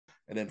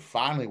And then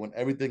finally, when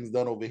everything's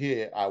done over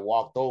here, I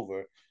walked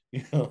over,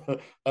 you know,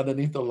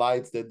 underneath the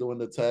lights, they're doing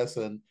the test,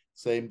 and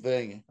same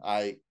thing.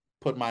 I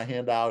put my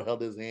hand out, held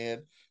his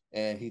hand,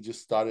 and he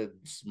just started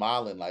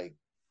smiling like,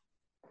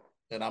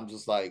 and I'm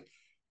just like,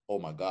 oh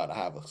my God, I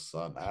have a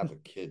son, I have a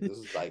kid. This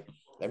is like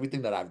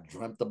everything that I've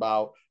dreamt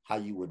about, how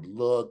you would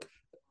look,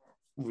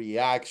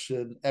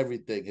 reaction,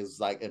 everything is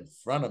like in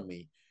front of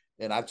me.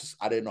 And I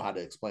didn't know how to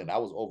explain. I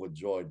was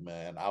overjoyed,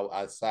 man.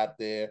 I sat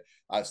there,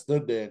 I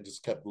stood there and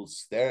just kept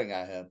staring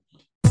at him.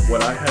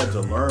 What I had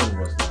to learn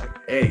was like,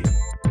 hey,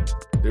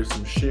 there's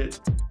some shit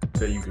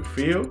that you can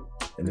feel,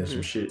 and there's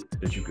some shit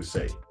that you can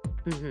say.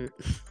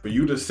 For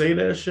you to say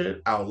that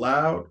shit out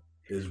loud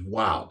is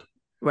wild.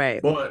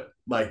 Right. But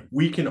like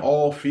we can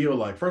all feel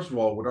like, first of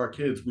all, with our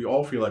kids, we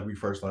all feel like we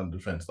first line of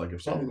defense. Like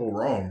if something go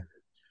wrong,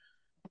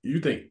 you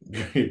think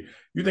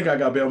I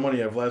got bail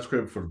money at Vlad's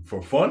crib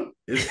for fun?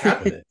 It's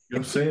happening. You know what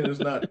I'm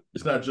saying?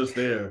 It's not just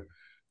there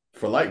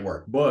for light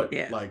work. But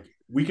like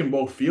we can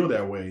both feel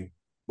that way,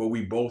 but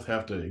we both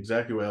have to,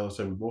 exactly what Ella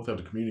said, we both have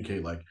to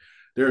communicate. Like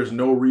there is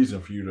no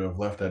reason for you to have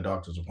left that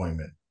doctor's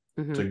appointment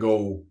to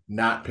go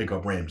not pick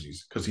up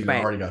Ramsey's because he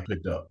already got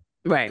picked up.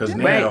 Right. Because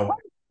now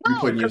you're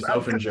putting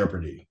yourself in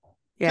jeopardy.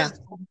 Yeah.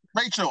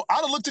 Rachel,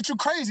 I'd have looked at you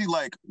crazy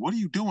like, what are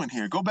you doing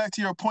here? Go back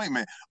to your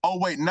appointment. Oh,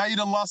 wait, now you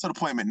done lost an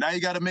appointment. Now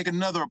you got to make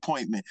another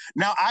appointment.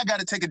 Now I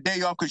got to take a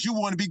day off because you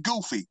want to be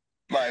goofy.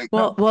 Like,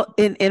 well,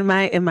 in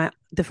my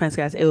defense,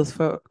 guys, it was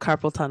for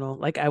carpal tunnel.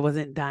 Like I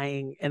wasn't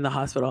dying in the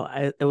hospital.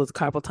 It was a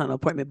carpal tunnel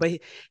appointment, but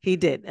he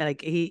did.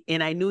 Like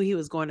and I knew he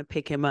was going to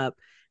pick him up.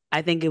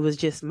 I think it was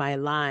just my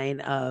line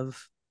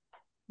of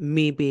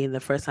me being the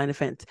first line of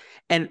defense.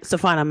 And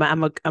Stefan,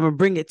 I'm gonna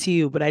bring it to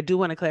you, but I do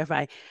want to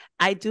clarify.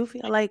 I do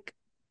feel like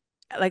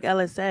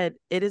Ella said,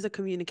 it is a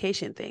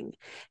communication thing,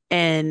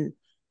 and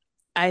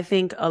I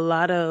think a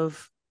lot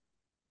of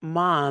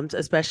moms,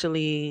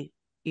 especially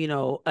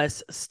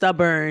us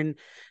stubborn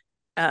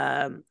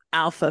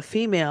alpha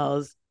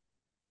females,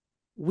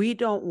 we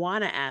don't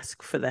want to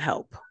ask for the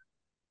help.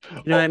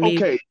 You know what I mean?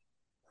 Okay.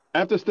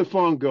 After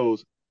Stefan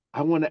goes,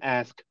 I want to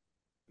ask.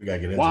 We gotta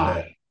get into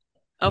that.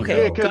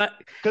 Okay,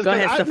 go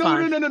ahead,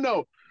 Stefan.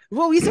 No.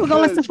 Well, we said we're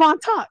gonna let Stefan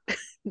talk.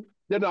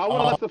 I want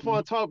to let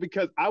Stefan talk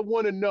because I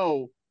want to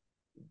know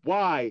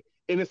why.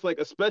 And it's like,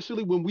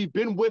 especially when we've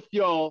been with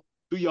y'all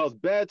through y'all's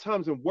bad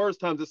times and worst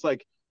times, it's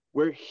like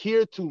we're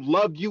here to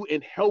love you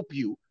and help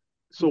you.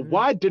 So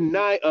why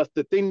deny us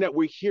the thing that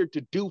we're here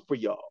to do for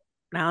y'all?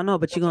 I don't know,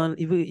 but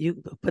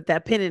you put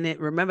that pin in it.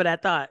 Remember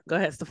that thought. Go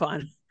ahead,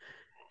 Stefan.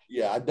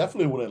 Yeah, I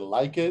definitely wouldn't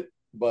like it,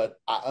 but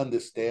I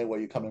understand where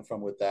you're coming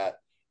from with that.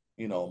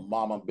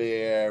 Mama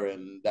bear,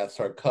 and that's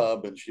her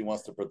cub, and she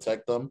wants to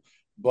protect them.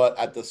 But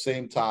at the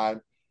same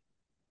time,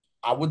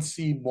 I would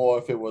see more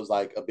if it was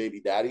like a baby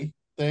daddy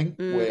thing,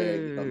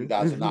 where you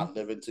guys are not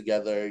living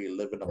together, you're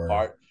living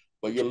apart,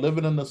 but you're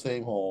living in the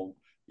same home,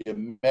 you're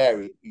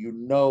married,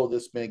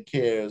 this man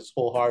cares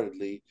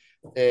wholeheartedly,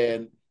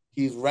 and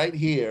he's right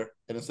here.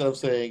 And instead of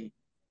saying,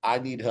 I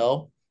need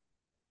help,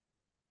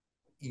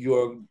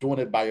 you're doing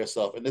it by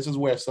yourself. And this is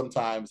where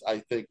sometimes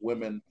I think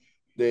women,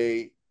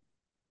 they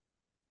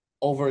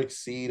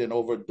overexceed and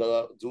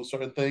overdo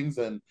certain things,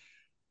 and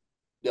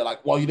they're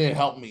like, well, you didn't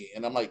help me.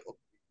 And I'm like,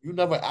 you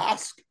never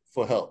asked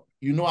for help.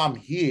 I'm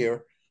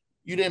here.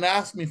 You didn't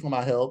ask me for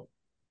my help,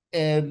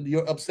 and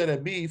you're upset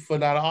at me for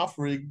not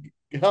offering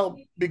help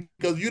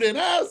because you didn't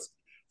ask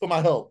for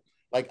my help.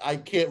 Like, I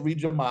can't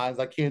read your minds.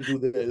 I can't do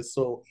this.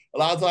 So a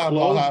lot of times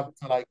I'll have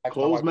to like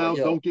closed mouths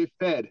don't get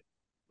fed.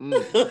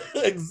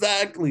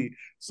 Exactly.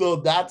 So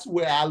that's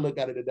where I look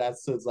at it in that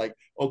sense. Like,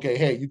 okay,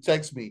 hey, you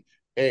text me,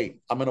 hey,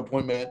 I'm in an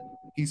appointment,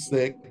 he's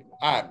sick.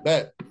 All right,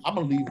 bet. I'm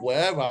going to leave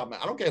wherever I'm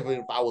at. I don't care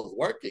if I was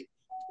working.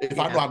 If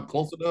I know I'm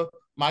closer to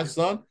my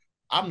son,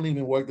 I'm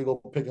leaving work to go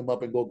pick him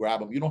up and go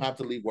grab him. You don't have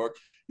to leave work.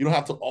 You don't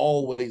have to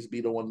always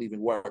be the one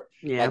leaving work.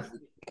 Yeah. Like,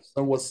 my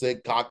son was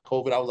sick, caught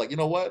COVID. I was like, you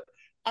know what?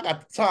 I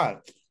got the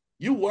time.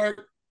 You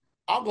work.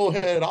 I'll go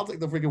ahead. I'll take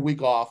the freaking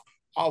week off.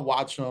 I'll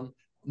watch him.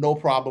 No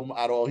problem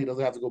at all. He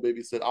doesn't have to go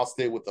babysit. I'll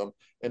stay with him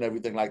and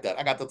everything like that.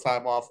 I got the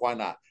time off. Why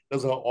not?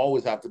 Doesn't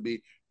always have to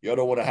be, you're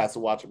the one that has to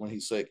watch him when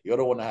he's sick. You're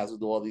the one that has to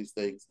do all these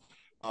things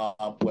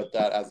with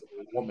that as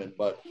a woman.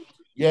 But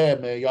yeah,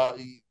 man,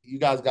 you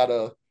guys got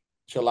to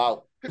chill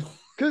out.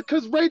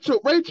 Because Rachel,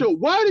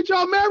 why did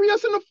y'all marry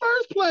us in the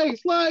first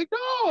place? Like,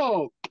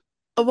 no.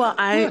 Well,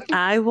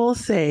 I will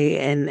say,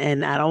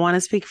 and I don't want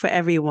to speak for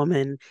every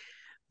woman,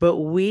 but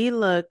we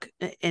look,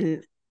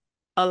 and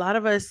a lot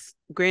of us,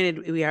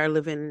 granted, we are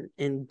living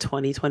in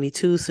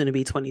 2022, soon to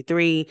be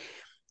 23,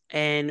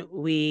 and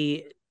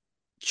we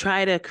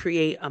try to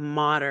create a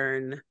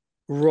modern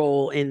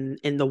role in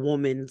the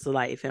woman's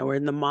life or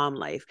in the mom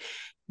life.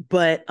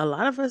 But a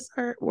lot of us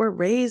were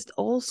raised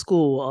old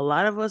school. A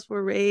lot of us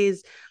were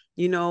raised,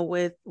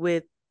 with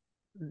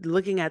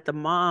looking at the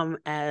mom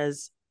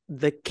as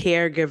the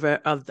caregiver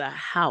of the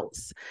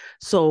house.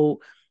 So,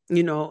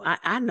 I'm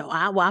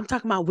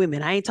talking about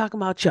women. I ain't talking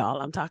about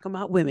y'all. I'm talking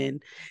about women.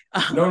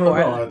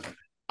 No.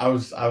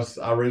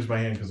 I raised my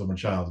hand because I'm a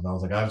child, and I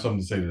was like, I have something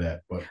to say to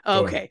that. But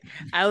go ahead. Okay.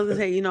 I was gonna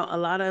say, a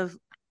lot of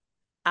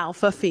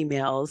alpha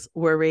females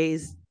were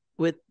raised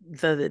with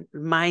the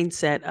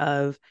mindset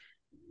of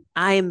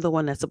I am the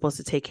one that's supposed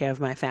to take care of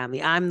my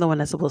family. I'm the one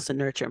that's supposed to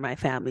nurture my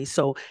family.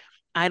 So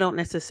I don't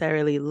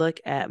necessarily look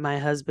at my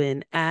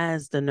husband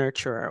as the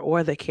nurturer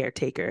or the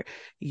caretaker.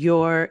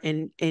 You're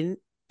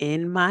in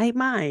my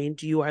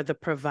mind, you are the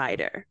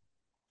provider.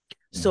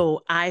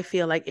 So I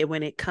feel like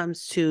when it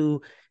comes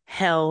to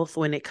health,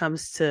 when it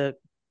comes to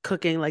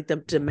cooking, like the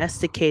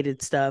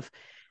domesticated stuff,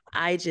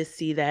 I just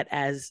see that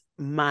as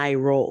my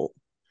role.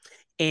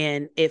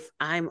 And if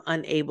I'm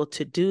unable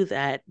to do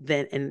that,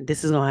 then, and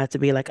this is going to have to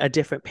be like a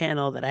different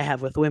panel that I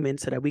have with women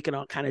so that we can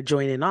all kind of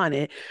join in on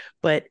it.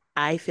 But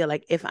I feel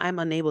like if I'm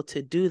unable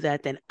to do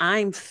that, then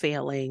I'm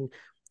failing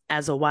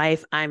as a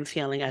wife, I'm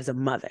failing as a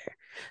mother.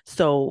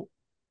 So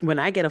when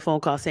I get a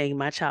phone call saying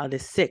my child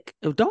is sick,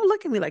 don't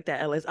look at me like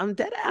that, Ellis. I'm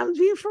dead. I'm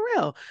being for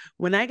real.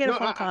 When I get a No,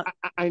 phone call,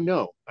 I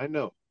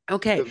know.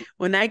 okay. Because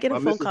When I get a my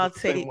phone missus is call the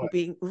same saying way.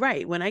 being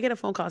right, when I get a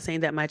phone call saying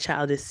that my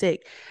child is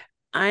sick,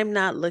 I'm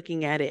not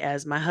looking at it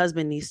as my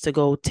husband needs to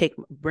go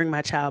bring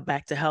my child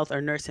back to health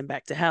or nurse him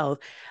back to health.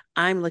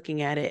 I'm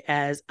looking at it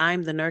as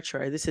I'm the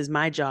nurturer. This is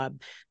my job.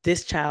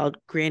 This child,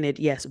 granted,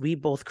 yes, we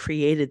both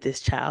created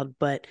this child,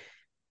 but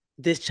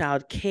this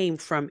child came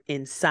from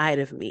inside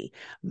of me.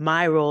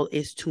 My role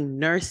is to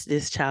nurse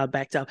this child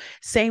back to health.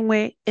 Same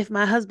way, if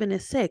my husband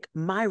is sick,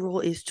 my role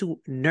is to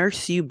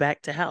nurse you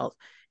back to health.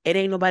 It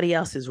ain't nobody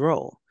else's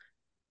role.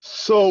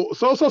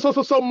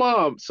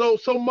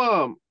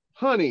 Mom,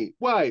 honey,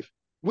 wife,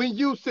 when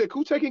you sick,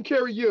 who taking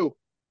care of you?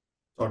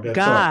 Talk that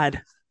talk. God,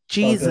 Talk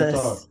that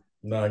talk. Jesus,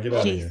 Nah, get out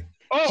of Jesus,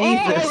 here.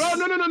 Jesus.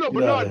 No,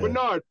 Get out of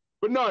here.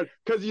 Bernard,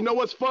 because you know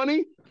what's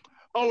funny?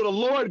 Oh, the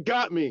Lord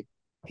got me.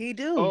 He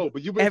do Oh,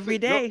 but you've been every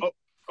sick. No, day.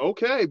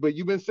 okay, but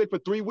you've been sick for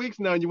 3 weeks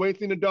now and you ain't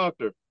seen a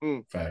doctor.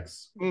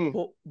 Facts.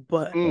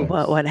 But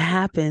Facts. what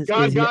happens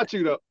God is got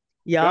you though.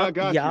 y'all God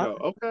got you y'all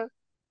though. Okay.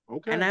 and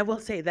Okay. I will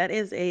say that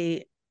is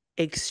a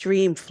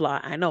extreme flaw.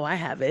 I know I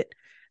have it.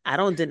 I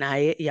don't deny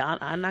it. Y'all,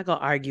 I'm not gonna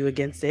argue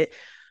against it.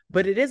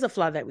 But it is a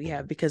flaw that we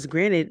have because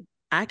granted,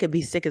 I could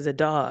be sick as a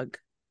dog,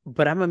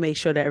 but I'm gonna make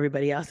sure that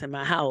everybody else in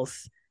my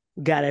house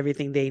got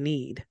everything they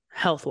need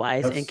health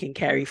wise and That's can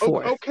carry Okay,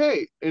 forth.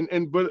 okay.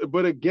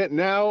 But again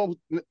now,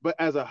 but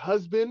as a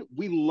husband,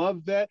 we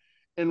love that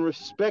and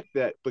respect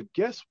that. But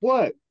guess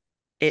what?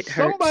 It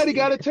hurts. Somebody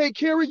got to take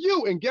care of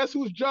you, and guess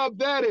whose job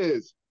that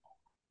is?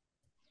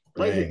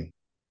 Right here, dang.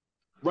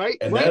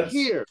 And right that's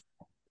here.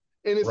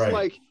 And it's right.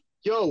 like,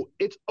 yo,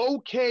 it's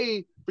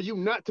okay for you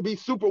not to be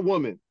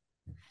Superwoman.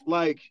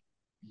 Like,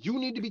 you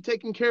need to be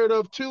taken care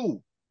of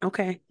too.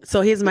 Okay.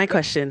 So here's my That,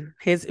 question.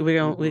 Here's we're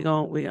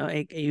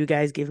gonna you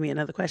guys give me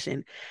another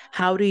question.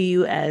 How do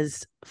you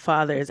as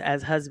fathers,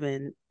 as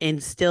husband,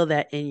 instill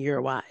that in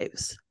your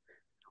wives?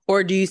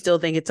 Or do you still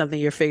think it's something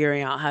you're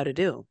figuring out how to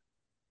do?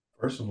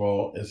 First of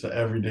all, it's an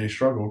everyday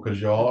struggle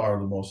because y'all are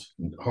the most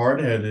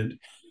hard-headed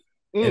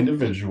mm,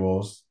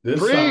 individuals, this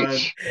side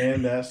preach.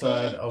 and that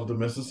side of the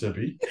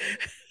Mississippi.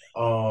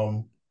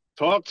 Um,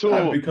 Talk to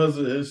Not him. because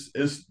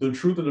it's the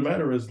truth of the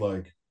matter is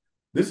like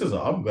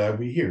I'm glad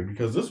we here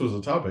because this was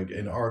a topic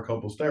in our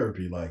couples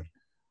therapy. Like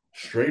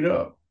straight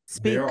up,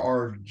 there Speak.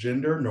 are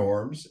gender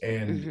norms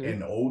Mm-hmm.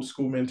 and old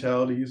school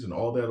mentalities and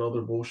all that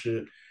other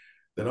bullshit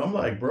that I'm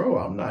like, bro,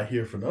 I'm not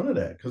here for none of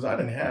that because I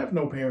didn't have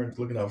no parents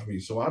looking out for me,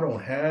 so I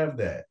don't have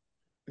that.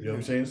 You know what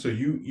I'm Mm-hmm. saying? So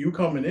you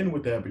coming in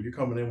with that, but you're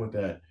coming in with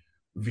that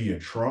via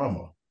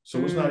trauma. So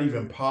it's not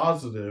even Mm-hmm.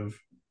 positive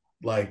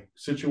like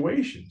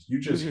situations. You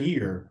just Mm-hmm.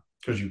 hear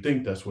because you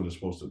think that's what it's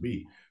supposed to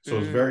be. So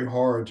it's very Mm-hmm.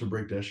 hard to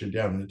break that shit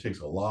down. And it takes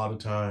a lot of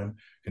time,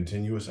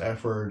 continuous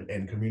effort,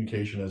 and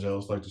communication, as I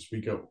always like to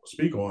speak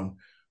on.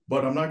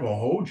 But I'm not gonna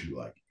hold you.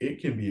 Like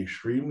it can be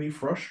extremely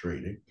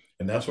frustrating.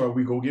 And that's why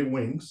we go get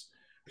wings.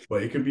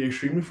 But it can be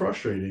extremely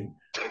frustrating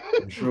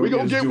when We Shorty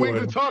gonna is get wings and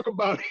doing talk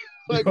about it.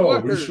 Like, yo,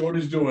 when word.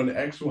 Shorty's doing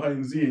X, Y,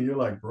 and Z, and you're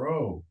like,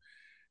 bro,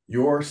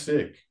 you're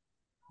sick.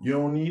 You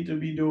don't need to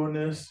be doing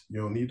this.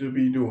 You don't need to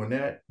be doing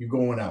that. You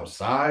going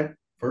outside,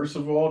 first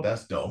of all,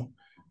 that's dumb.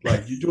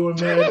 Like you doing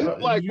mad,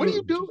 Like, what are you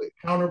you doing?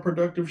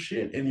 counterproductive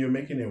shit, and you're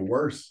making it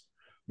worse.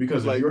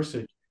 Because if Like, you're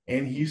sick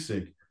and he's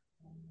sick,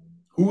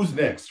 who's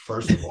next?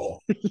 First of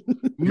all,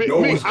 you know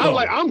me. what's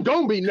coming, I'm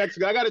gonna be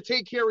next. I gotta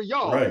take care of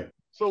y'all. right?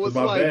 So Because it's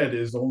my like, bed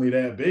is only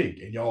that big,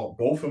 and y'all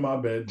both in my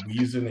bed,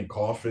 wheezing and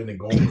coughing and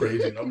going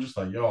crazy, and I'm just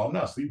like, yo, I'm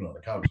not sleeping on the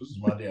couch. This is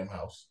my damn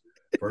house.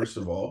 First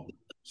of all,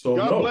 so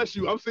God no, bless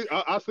you. I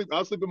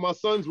sleep in my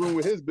son's room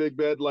with his big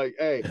bed. Like,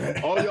 hey,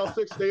 all y'all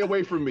sick, stay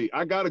away from me.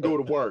 I gotta go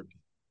to work.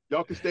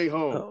 Y'all can stay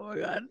home. Oh my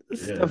God. yeah,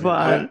 I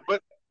Stefan. Oh,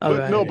 go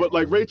But no, ahead. but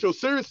like Rachel,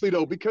 seriously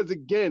though, because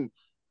again,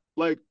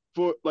 like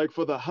for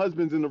the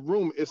husbands in the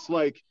room, it's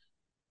like,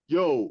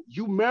 yo,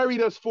 you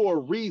married us for a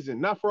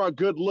reason, not for our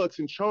good looks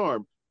and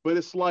charm. But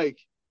it's like,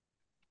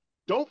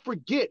 don't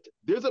forget,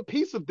 there's a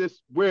piece of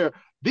this where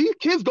these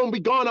kids gonna be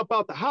gone up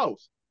out the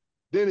house.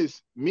 Then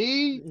it's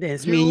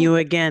There's me and you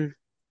again.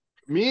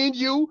 me and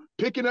you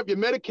picking up your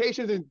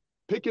medications and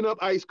picking up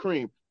ice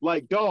cream,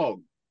 like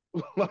dog,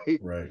 like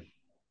Right.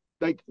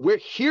 like we're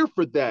here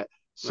for that. Right.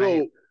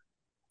 So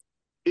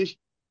it's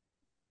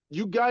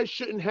you guys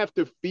shouldn't have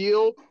to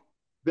feel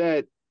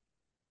that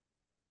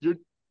you're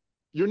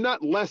you're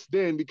not less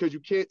than because you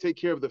can't take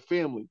care of the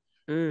family.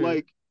 Mm.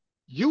 Like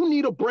you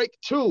need a break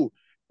too.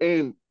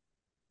 And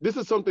this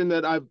is something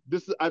that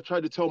I've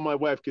tried to tell my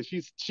wife because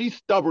she's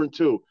stubborn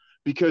too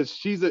because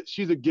she's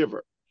a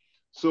giver.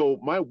 So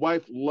my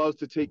wife loves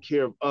to take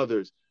care of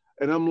others.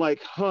 And I'm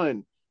like,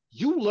 hun,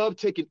 you love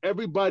taking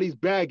everybody's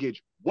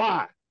baggage.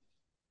 Why?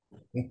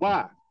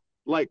 Why?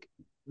 Like,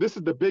 this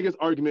is the biggest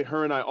argument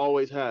her and I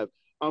always have.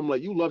 I'm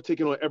like, you love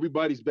taking on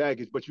everybody's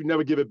baggage, but you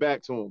never give it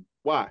back to them.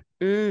 Why?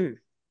 Mm.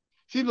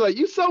 She'd be like,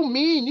 you so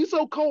mean, you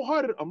so cold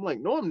hearted. I'm like,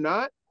 no, I'm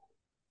not.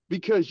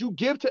 Because you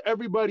give to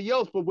everybody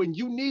else, but when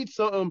you need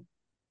something,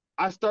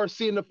 I start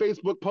seeing the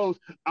Facebook post,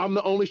 I'm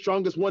the only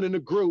strongest one in the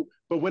group,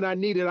 but when I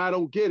need it, I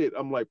don't get it.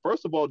 I'm like,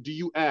 first of all, do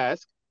you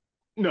ask?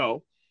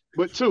 No.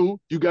 But two,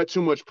 you got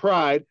too much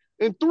pride.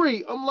 And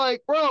three, I'm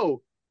like,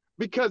 bro,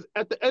 because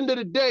at the end of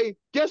the day,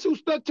 guess who's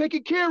stuck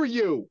taking care of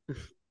you?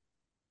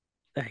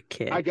 That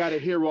kid. I got to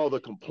hear all the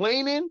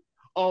complaining,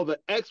 all the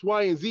X,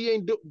 Y, and Z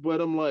ain't do.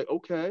 But I'm like,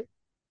 okay,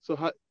 so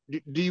how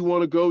do you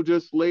want to go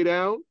just lay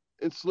down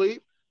and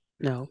sleep?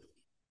 No,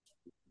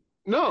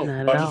 No.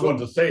 not I at just all.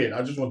 wanted to say it.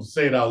 I just want to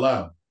say it out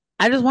loud.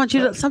 I just want you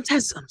to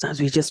sometimes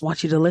we just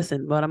want you to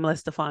listen, but I'm gonna let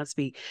Stefan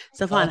speak.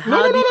 Stefan, No, how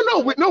no, do no, you,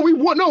 no,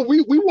 no. We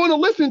want to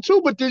listen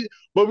too,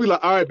 but we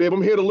like, all right, babe,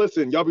 I'm here to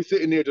listen. Y'all be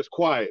sitting there just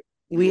quiet.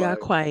 You we are like,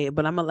 quiet,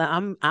 but I'm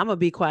gonna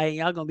be quiet, and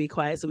y'all gonna be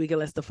quiet so we can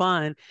let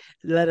Stefan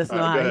let us all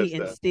know right,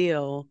 go ahead,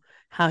 Steph.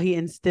 how he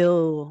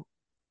instill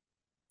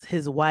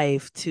his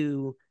wife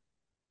to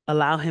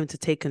allow him to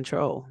take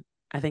control.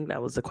 I think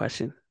that was the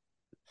question.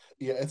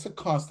 Yeah, it's a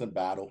constant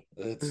battle.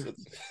 It's Mm.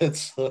 it's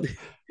it's a,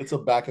 it's a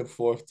back and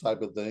forth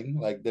type of thing.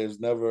 Like there's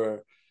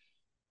never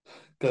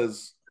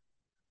because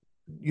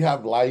you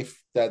have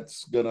life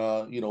that's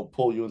gonna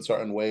pull you in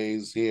certain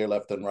ways here,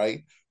 left and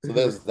right. So Mhm.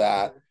 there's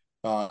that.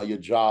 Your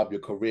job,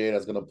 your career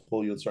that's gonna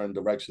pull you in certain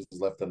directions,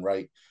 left and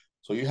right.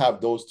 So you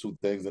have those two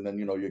things, and then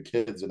your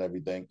kids and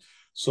everything.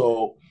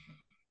 So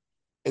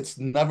it's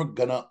never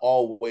gonna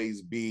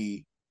always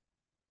be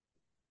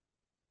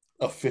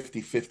a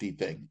 50-50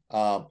 thing.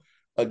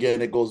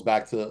 Again, it goes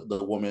back to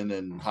the woman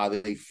and how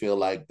they feel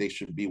like they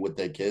should be with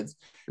their kids.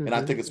 And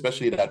I Mhm. think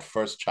especially that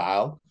first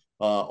child,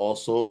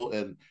 also,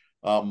 and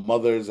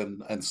mothers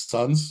and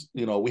sons,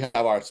 we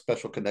have our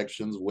special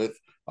connections with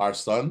our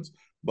sons,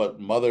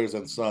 but mothers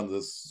and sons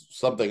is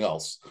something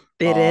else.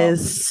 It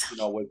is.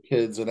 With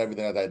kids and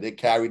everything like that, they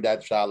carry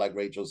that child, like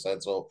Rachel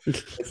said. So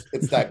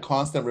it's that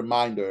constant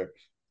reminder,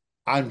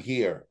 I'm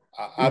here.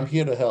 I'm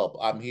here to help.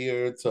 I'm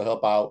here to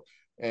help out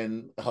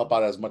and help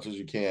out as much as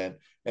you can.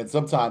 And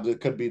sometimes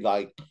it could be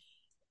like,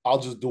 I'll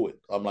just do it.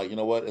 I'm like, you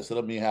know what? Instead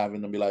of me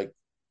having to be like,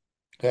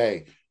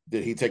 hey,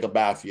 did he take a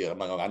bath yet? I'm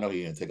like, oh, I know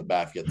he didn't take a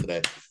bath yet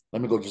today.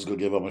 Let me just go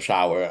give him a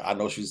shower. I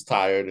know she's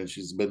tired and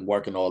she's been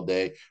working all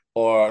day,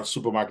 or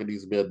supermarket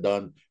needs to be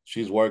done.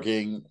 She's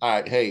working. All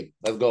right, hey,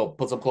 let's go.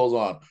 Put some clothes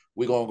on.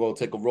 We're gonna go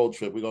take a road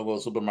trip. We're gonna go to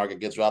the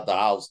supermarket, get you out the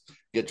house,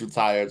 get you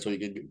tired so you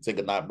can take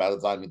a nap by the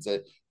time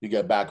you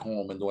get back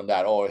home and doing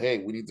that. Or hey,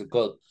 we need to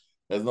cook.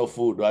 There's no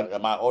food. Right?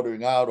 Am I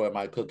ordering out or am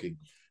I cooking?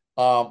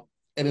 And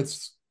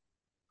it's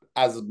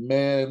as a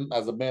man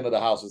of the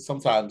house, and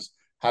sometimes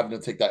having to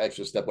take that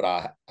extra step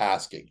without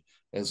asking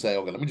and saying,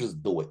 okay, let me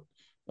just do it.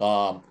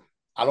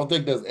 I don't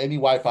think there's any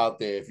wife out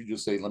there, if you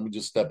just say, let me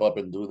just step up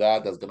and do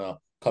that, that's gonna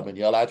come and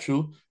yell at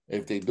you.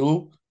 If they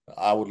do,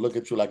 I would look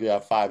at you like you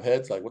have five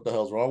heads. Like, what the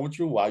hell's wrong with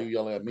you? Why are you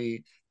yelling at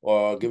me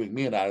or giving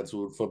me an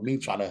attitude for me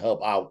trying to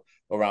help out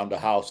around the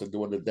house and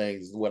doing the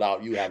things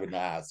without you having to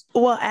ask?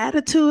 Well,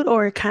 attitude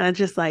or kind of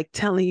just like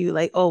telling you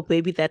like, oh,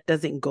 baby, that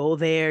doesn't go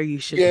there. You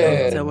should No, look no,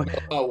 Yeah. no, somewhere. no, no.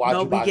 Oh, why'd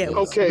No, you buy this?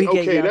 Okay, we get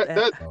okay, yelled that at.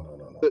 that No, no,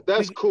 no, no.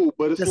 that's We cool,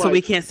 but it's just so we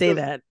like can't say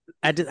because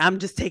that. I'm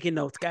just taking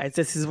notes, guys.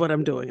 This is what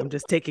I'm doing. I'm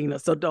just taking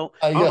notes. So don't.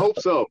 I Yeah, hope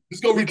so.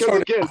 just go Because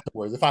return it again,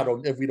 afterwards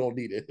if we don't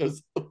need it.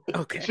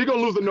 Okay. she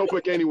gonna lose the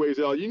notebook anyways,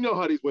 y'all. You know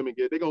how these women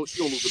get. She gonna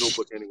lose the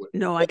notebook anyway.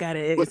 No, I got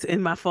it. But It's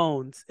in my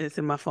phones. It's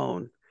in my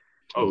phone.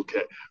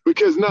 okay,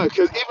 because no,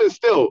 because even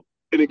still,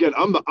 and again,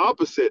 I'm the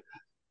opposite.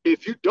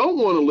 If you don't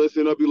want to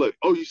listen, I'll be like,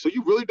 oh, so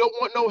you really don't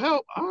want no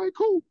help? All right,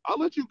 cool. I'll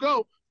let you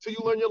go till you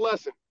learn your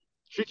lesson.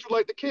 Treat you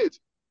like the kids.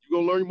 You're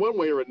gonna learn one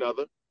way or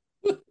another.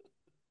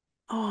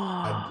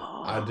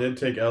 I Oh, did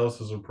take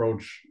Ellis's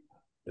approach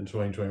in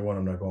 2021.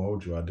 I'm not gonna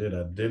hold you. I did.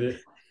 I did it.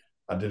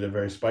 I did it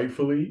very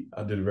spitefully.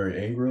 I did it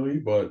very angrily.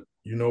 But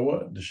you know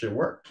what? The shit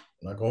worked.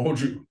 I'm not gonna hold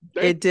you.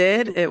 Thank it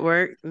did. you. It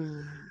worked.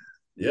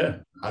 Yeah,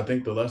 I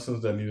think the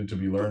lessons that needed to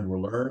be learned were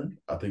learned.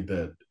 I think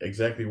that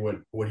exactly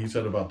what he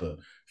said about the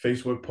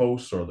Facebook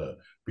posts or the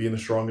being the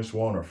strongest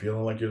one or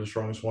feeling like you're the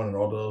strongest one and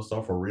all the other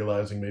stuff, or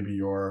realizing maybe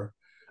your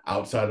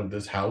outside of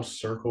this house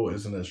circle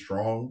isn't as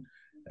strong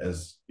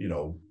as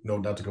no,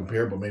 not to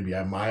compare, but maybe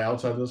at my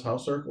outside of this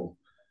house circle,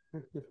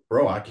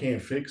 bro, I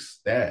can't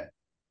fix that.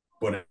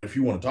 But if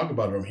you want to talk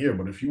about it, I'm here.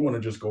 But if you want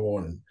to just go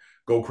on and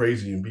go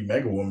crazy and be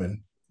Mega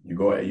Woman, You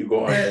go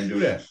ahead and do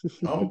that.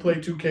 I'm gonna play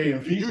 2K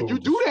and FIFA You with the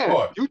do that.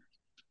 squad. You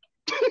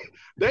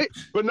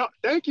but not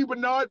thank you,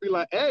 Bernard. Be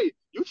like, hey,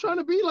 you trying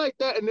to be like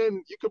that, and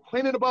then you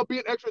complaining about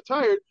being extra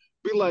tired.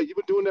 Be like, you've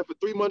been doing that for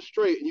 3 months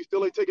straight, and you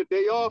still ain't take a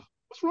day off.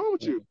 What's wrong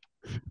with you?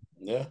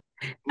 Yeah.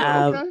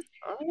 I'm like, okay,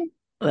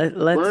 all right,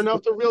 Let's burn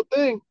off the real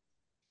thing.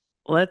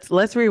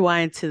 let's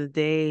rewind to the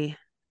day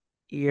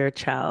your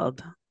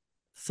child,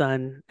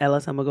 son,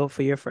 Ellis, I'm gonna go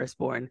for your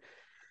firstborn.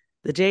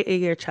 The day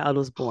your child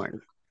was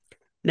born.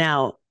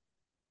 Now,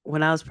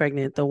 when I was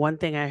pregnant, the one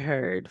thing I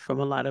heard from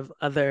a lot of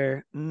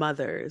other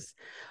mothers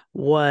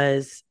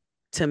was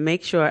to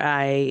make sure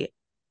I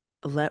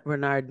let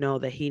Renard know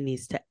that he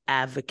needs to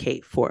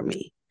advocate for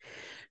me.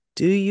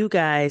 Do you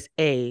guys,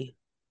 A,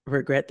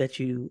 regret that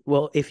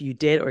if you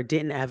did or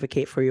didn't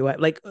advocate for your wife,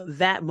 like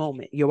that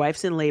moment, your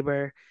wife's in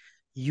labor,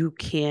 you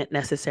can't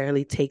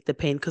necessarily take the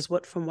pain? Because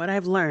from what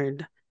I've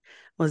learned,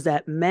 was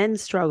that men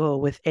struggle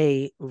with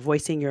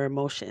voicing your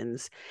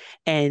emotions,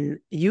 and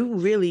you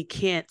really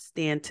can't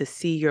stand to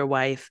see your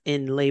wife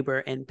in labor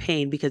and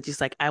pain because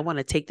it's like, I want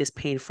to take this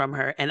pain from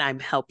her and I'm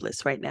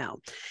helpless right now.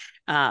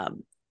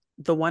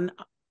 The one,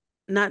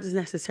 not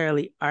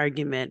necessarily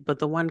argument, but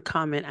the one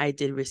comment I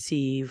did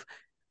receive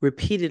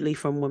repeatedly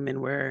from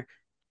women were,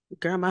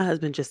 girl, my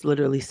husband just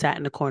literally sat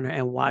in the corner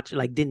and watched,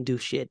 like, didn't do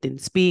shit,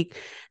 didn't speak.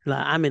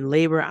 Like, I'm in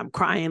labor, I'm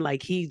crying,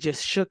 like he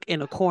just shook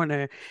in a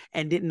corner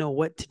and didn't know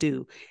what to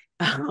do.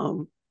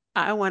 Um,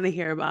 I want to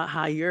hear about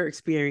how your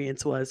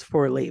experience was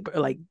for labor,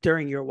 like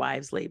during your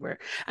wife's labor.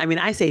 I mean,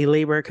 I say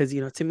labor because,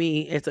 to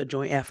me, it's a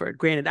joint effort.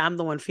 Granted, I'm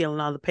the one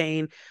feeling all the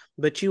pain,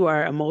 but you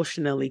are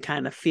emotionally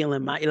kind of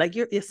feeling like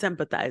you're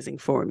sympathizing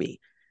for me.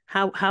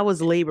 How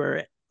was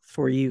labor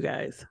for you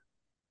guys?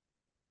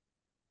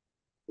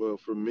 Well,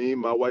 for me,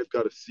 my wife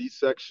got a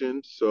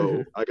C-section, so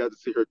Mhm. I got to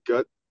see her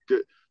gut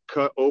get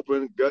cut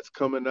open, guts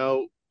coming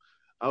out.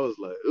 I was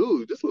like,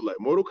 ooh, this look like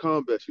Mortal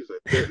Kombat. She's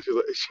like, babe.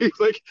 She's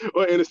like,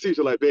 or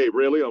anesthesia, like, babe,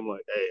 really? I'm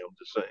like, hey, I'm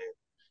just saying.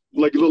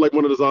 Like, you look like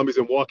one of the zombies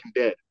in Walking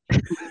Dead.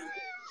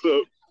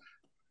 So,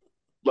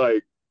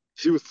 like,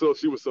 she was so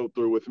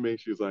through with me.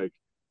 She was like,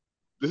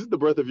 this is the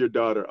birth of your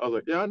daughter. I was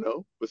like, yeah, I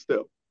know, but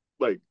still,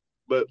 like,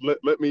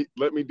 let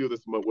me do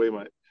this my way,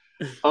 my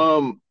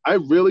I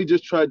really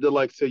just tried to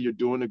like say you're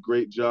doing a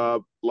great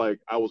job. Like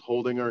I was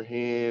holding her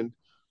hand.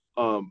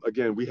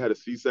 Again, we had a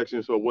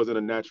C-section, so it wasn't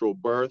a natural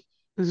birth.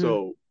 Mhm.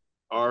 So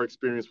our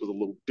experience was a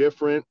little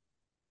different.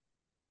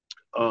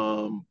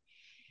 Um,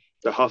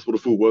 the hospital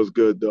food was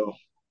good though.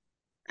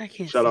 I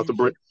can't Shout out to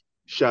stand you.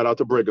 Shout out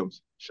to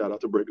Brigham's. Shout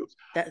out to Brigham's.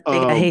 That they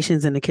got Um,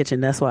 Haitians in the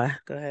kitchen. That's why.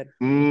 Go ahead.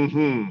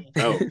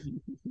 oh,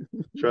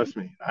 trust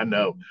me, I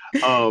know.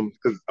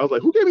 Because I was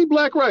like, who gave me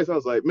black rice? I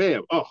was like,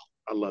 ma'am, oh,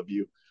 I love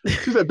you.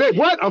 She said, babe,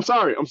 what? I'm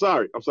sorry. I'm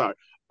sorry. I'm sorry.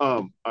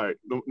 All right,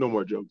 no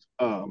more jokes.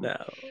 No.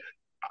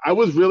 I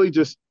was really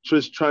just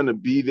trying to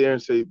be there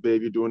and say,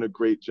 babe, you're doing a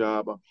great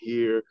job. I'm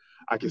here.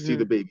 I can see Hmm.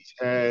 the baby's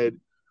head.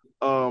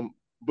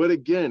 But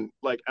again,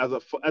 like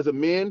as a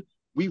man,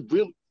 we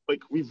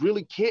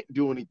really can't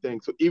do anything.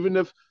 So even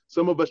if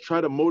some of us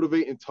try to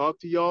motivate and talk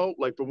to y'all,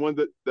 like for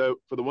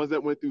the ones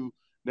that went through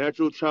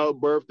natural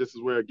childbirth, this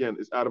is where again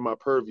it's out of my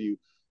purview.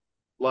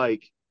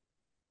 Like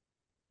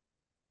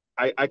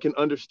I can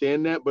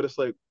understand that, but it's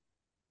like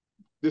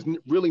there's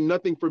really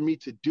nothing for me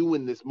to do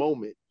in this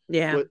moment,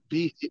 Yeah.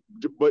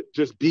 but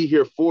just be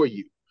here for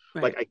you.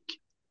 Like Right.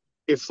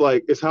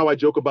 it's how I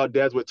joke about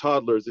dads with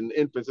toddlers and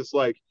infants. It's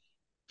like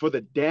for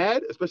the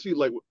dad, especially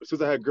like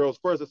since I had girls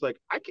first, it's like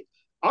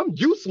I'm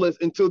useless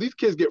until these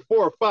kids get 4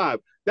 or 5.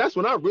 That's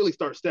when I really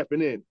start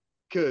stepping in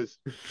because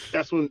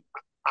that's when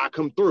I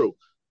come through.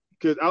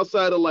 Because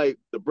outside of like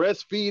the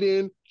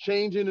breastfeeding,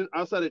 changing, and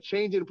outside of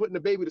changing and putting the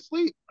baby to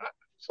sleep,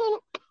 so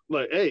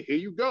like, hey, here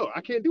you go.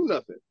 I can't do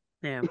nothing.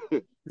 Yeah.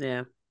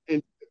 Yeah.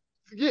 And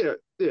yeah,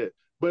 yeah.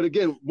 But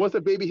again, once a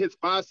baby hits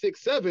 5,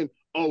 6, 7,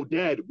 oh,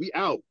 dad, we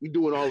out. We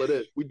doing all of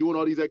this. We doing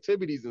all these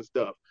activities and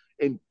stuff.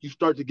 And you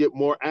start to get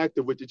more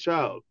active with your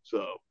child.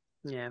 So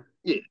Yeah.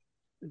 yeah.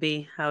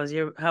 B, how was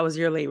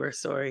your labor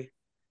story?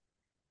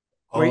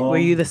 Were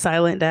you the Um,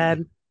 silent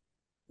dad?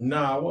 no,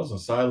 I wasn't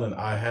silent.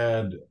 I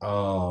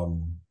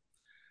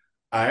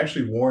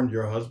actually warned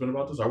your husband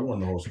about this. I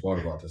warned the whole squad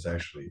about this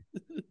actually,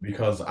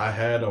 because I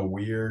had a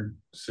weird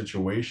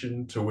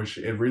situation to which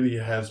it really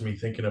has me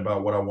thinking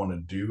about what I want to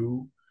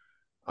do.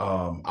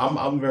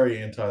 I'm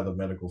very anti the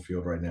medical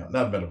field right now.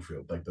 Not medical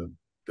field, like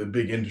the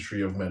big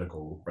industry of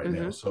medical right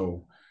now. Hmm.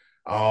 So,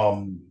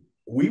 um,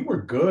 we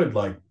were good.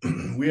 Like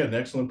we had an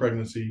excellent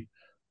pregnancy.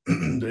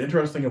 The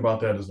interesting about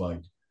that is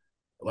like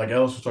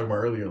Ellis was talking about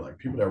earlier, like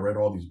people that read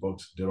all these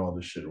books, did all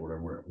this shit or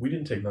whatever. We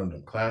didn't take none of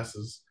them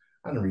classes.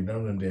 I didn't read none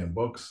of them damn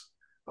books.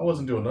 I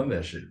wasn't doing none of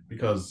that shit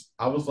because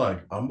I was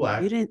like, I'm You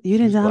black, didn't you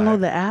didn't he's download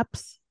black. the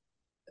apps?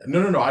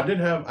 No.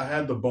 I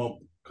had the bump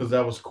because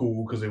that was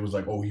cool because it was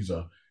like, oh, he's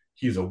a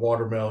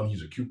watermelon,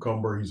 he's a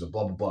cucumber, he's a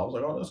blah blah blah. I was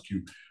like, oh, that's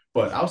cute.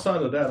 But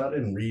outside of that, I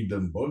didn't read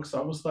them books. I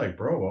was like,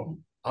 bro,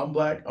 I'm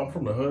black, I'm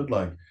from the hood.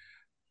 Like,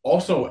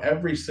 also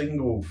every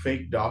single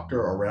fake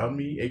doctor around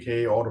me,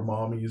 aka all the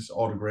mommies,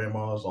 all the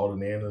grandmas, all the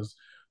nanas,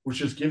 was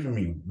just giving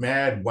me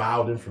mad,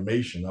 wild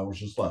information. I was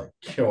just like,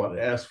 yo, I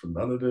didn't ask for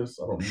none of this.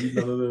 I don't need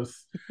none of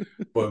this,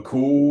 but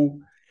cool.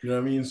 You know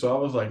what I mean? So I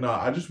was like,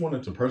 nah, I just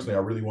wanted to personally, I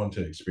really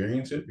wanted to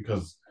experience it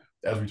because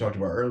as we talked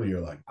about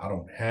earlier, like I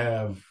don't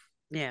have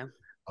Yeah.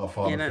 a You're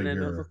father not in the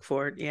figure. look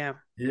for it. Yeah.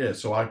 Yeah,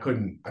 so I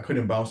couldn't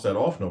bounce that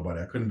off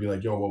nobody. I couldn't be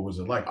like, yo, what was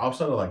it like?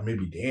 Outside of like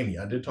maybe Danny.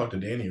 I did talk to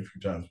Danny a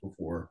few times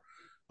before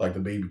like the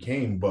baby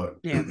came, but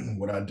Yeah.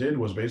 what I did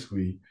was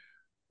basically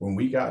when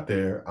we got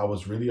there, I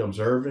was really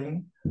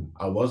observing.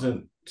 I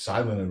wasn't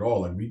silent at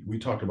all. Like we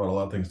talked about a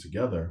lot of things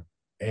together,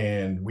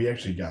 and we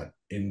actually got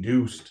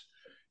induced,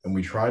 and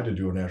we tried to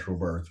do a natural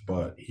birth,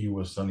 but he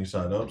was sunny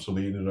side up, so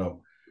they ended up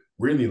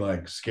really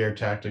like scare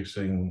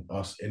tacticsing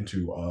us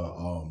into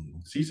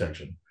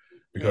C-section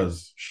Yeah.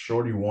 because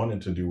Shorty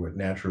wanted to do it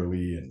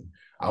naturally, and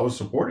I was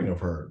supporting of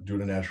her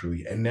doing it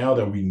naturally. And now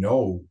that we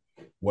know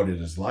what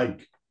it is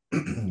like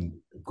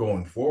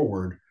going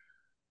forward,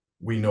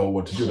 we know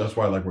what to do. That's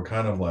why like we're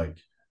kind of like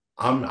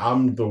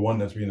I'm the one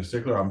that's being a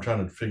stickler. I'm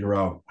trying to figure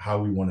out how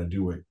we want to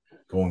do it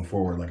going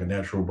forward, like a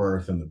natural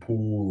birth in the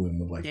pool and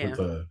with, like Yeah.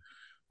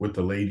 with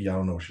the lady, I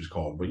don't know what she's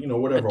called, but you know, A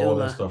whatever, all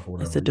that doula. stuff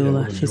or It's a whatever. Yeah,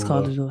 with doula. a She's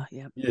called a doula. doula.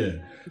 Yeah. Yeah.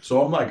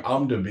 So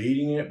I'm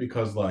debating it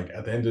because like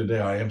at the end of the day,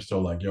 I am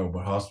still like, yo,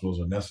 but hospitals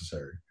are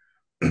necessary.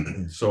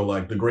 So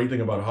like the great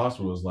thing about a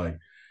hospital is like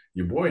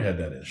your boy had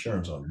that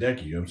insurance on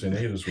deck. You know what I'm saying?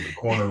 They hit us with the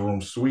corner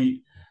room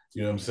suite.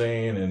 You know what I'm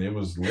saying? And it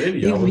was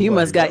litty. I was You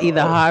must like, got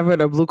either yo,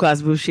 Harvard or Blue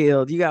Cross Blue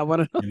Shield. You got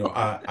one of those. you know,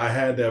 I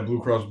had that Blue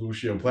Cross Blue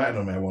Shield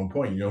Platinum at one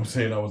point. You know what I'm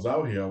saying? I was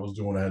out here. I was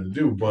doing what I had to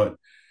do. But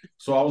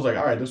so I was like,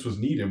 all right, this was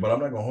needed, but I'm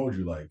not gonna hold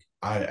you. Like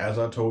as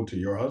I told to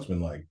your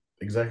husband, like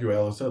exactly what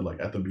Ella said, like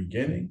at the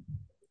beginning,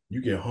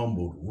 you get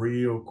humbled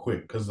real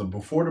quick. Cause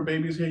before the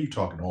baby's here, you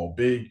talking all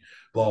big,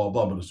 blah, blah,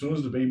 blah. But as soon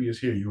as the baby is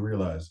here, you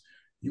realize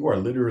you are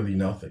literally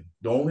nothing.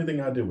 The only thing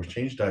I did was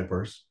change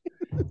diapers.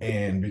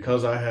 And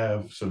because I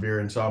have severe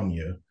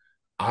insomnia,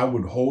 I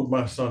would hold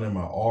my son in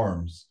my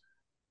arms,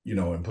 you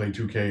know, and play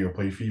 2K or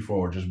play FIFA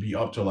or just be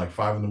up till like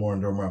 5 in the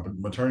morning during my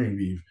maternity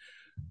leave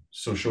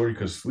so Shorty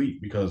could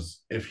sleep.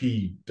 Because if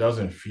he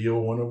doesn't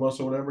feel one of us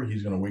or whatever,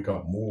 he's gonna wake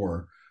up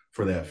more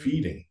for that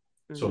feeding.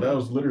 So that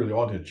was literally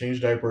all I did.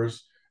 Change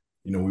diapers,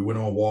 you know, we went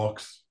on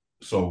walks.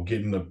 So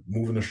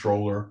moving the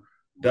stroller.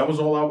 That was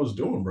all I was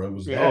doing, bro. It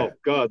was Yeah. Oh that.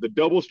 God, the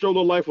double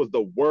stroller life was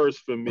the worst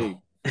for me.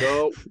 The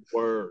That was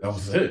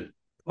worst. it.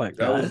 My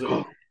That was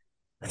God.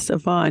 it.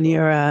 Stefan,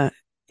 your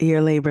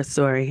labor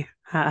story.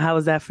 How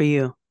was that for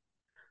you?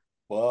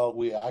 Well,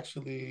 we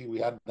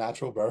had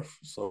natural birth,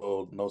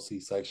 so no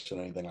C-section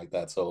or anything like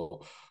that.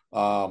 So,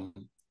 um,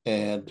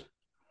 and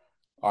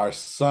our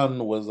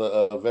son was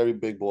a very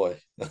big boy.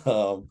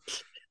 Um,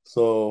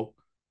 so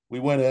we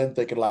went in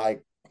thinking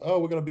like, oh,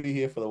 we're gonna be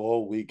here for the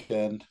whole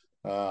weekend.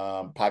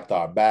 Packed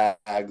our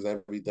bags,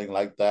 everything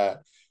like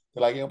that.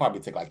 They're like, it'll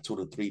probably take like 2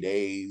 to 3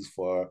 days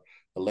for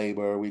the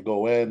labor. We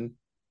go in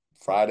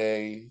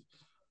Friday.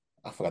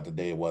 I forgot the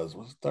day it was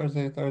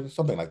Thursday,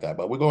 something like that.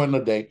 But we go in the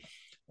day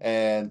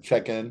and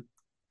check in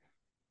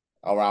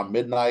around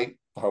midnight.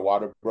 Her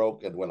water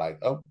broke, and we're like,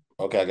 oh,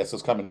 okay, I guess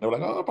it's coming. They're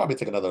like, oh, it'll probably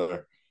take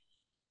another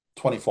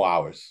 24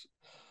 hours.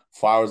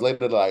 4 hours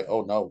later, they're like,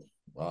 oh no,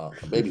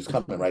 the baby's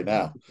coming right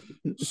now.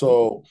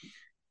 So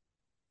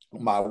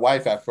my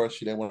wife at first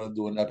she didn't want to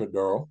do an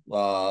epidural.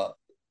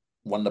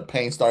 When the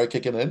pain started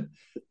kicking in,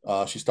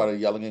 she started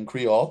yelling in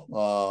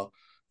Creole.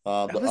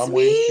 That The was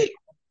waves came, me.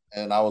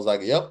 and I was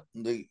like, "Yep,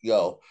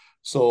 yo."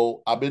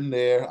 So I've been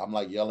there. I'm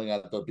like yelling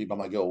at the people. I'm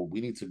like, "Yo,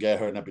 we need to get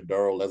her an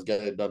epidural. Let's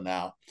get it done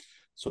now."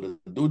 So the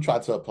dude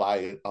tried to apply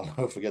it. I'll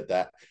never forget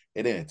that.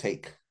 It didn't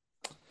take.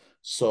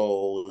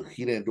 So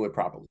he didn't do it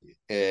properly.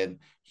 And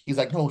he's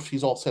like, "No,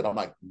 she's all set." I'm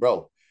like,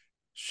 "Bro,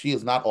 she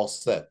is not all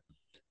set.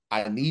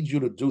 I need you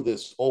to do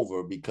this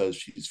over because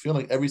she's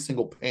feeling every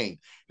single pain."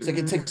 He's like,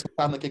 it takes some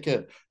time to kick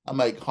in. I'm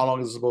like, how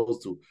long is it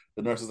supposed to?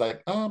 The nurse is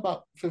like, oh,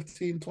 about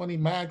 15, 20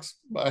 max,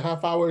 about a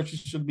half hour, she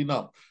should be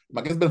numb. I'm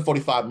like, it's been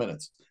 45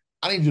 minutes.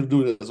 I need you to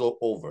do this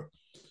over.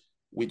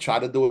 We try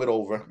to do it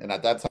over. And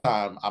at that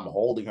time, I'm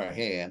holding her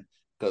hand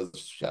because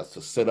she has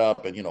to sit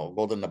up and,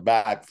 go in the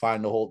back,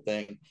 find the whole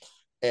thing.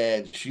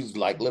 And she's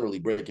like literally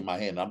breaking my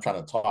hand. I'm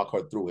trying to talk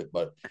her through it,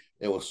 but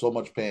it was so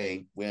much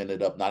pain. We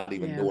ended up not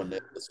even Yeah. doing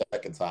it the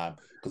second time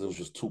because it was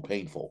just too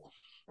painful.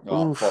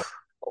 For Oof.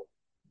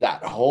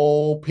 that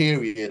whole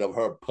period of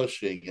her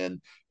pushing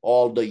and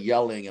all the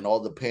yelling and all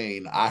the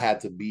pain, I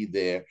had to be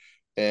there.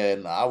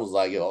 And I was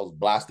like, I was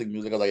blasting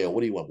music. I was like, what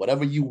do you want?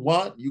 Whatever you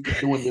want, you can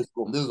do in this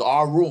room. This is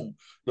our room.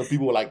 The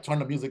people were like, turn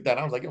the music down.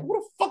 I was like,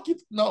 what the fuck?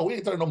 No, we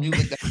ain't turning no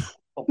music down.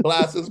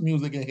 Blast this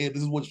music in here.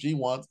 This is what she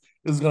wants.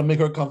 This is gonna make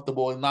her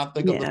comfortable and not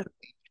think of the. Yeah.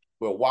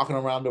 We're walking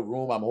around the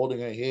room. I'm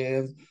holding her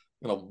hands.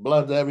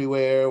 Blood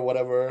everywhere,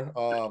 whatever.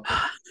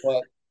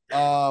 But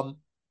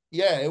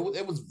yeah,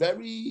 it was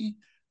very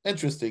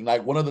interesting.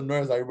 Like one of the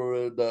nurses I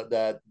remember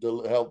that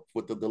helped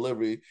with the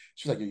delivery.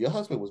 She's like, your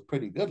husband was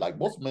pretty good. Like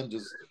most men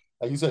just,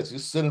 like you said,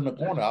 just sit in the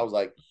corner. I was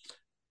like,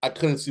 I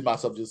couldn't see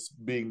myself just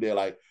being there.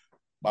 Like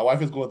my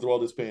wife is going through all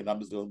this pain. I'm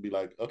just gonna be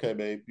like, okay,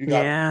 babe, you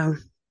got it. Yeah.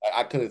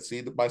 I couldn't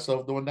see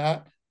myself doing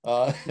that.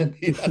 and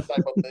be that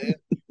type of thing.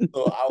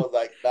 So I was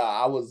like,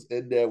 nah, I was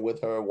in there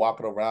with her,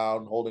 walking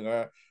around, holding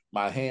her.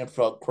 My hand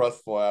felt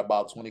crushed for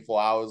about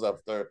 24 hours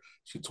after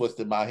she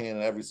twisted my hand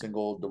in every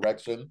single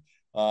direction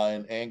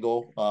and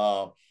angle.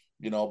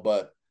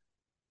 But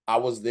I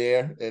was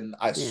there and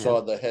I Yeah.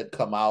 saw the head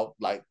come out,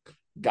 like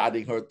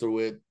guiding her through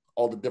it,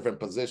 all the different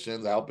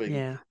positions, helping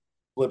Yeah.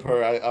 flip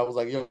her. I was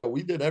like, yo,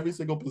 we did every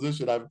single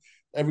position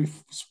every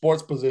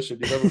sports position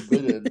you've ever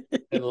been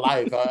in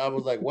life. I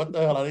was like, what the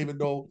hell? I didn't even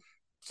know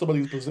some of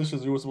these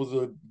positions you were supposed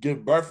to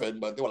give birth in,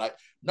 but they were like,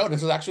 no,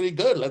 this is actually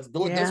good. Let's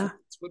do it this way. Yeah.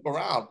 Flip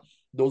around.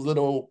 Those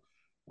little,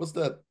 what's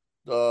that?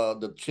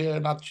 The chair,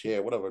 not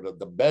chair, whatever,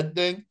 the bed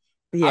thing.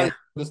 I Yeah. didn't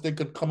know this thing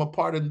could come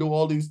apart and do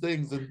all these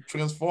things and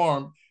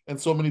transform in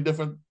so many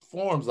different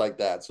forms like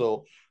that.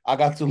 So I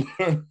got to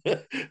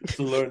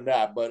learn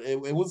that. But it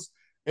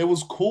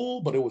was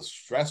cool, but it was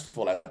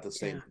stressful at the Yeah.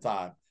 same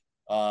time.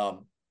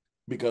 Um,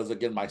 because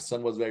again, my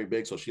son was very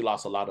big, so she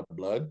lost a lot of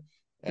blood.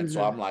 And so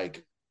Mm-hmm. I'm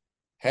like,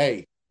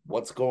 hey,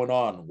 what's going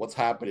on? What's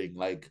happening?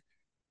 Like,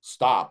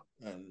 stop.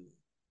 And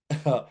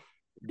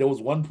there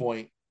was one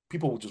point,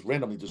 people would just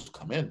randomly just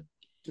come in.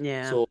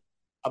 Yeah. So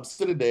I'm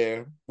sitting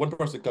there, one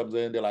person comes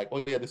in, they're like,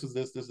 oh yeah, this is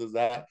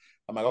that.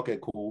 I'm like, okay,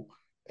 cool.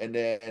 And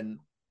then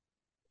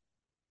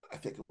I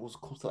think it was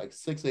close to like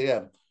 6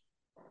 a.m.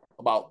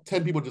 About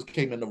 10 people just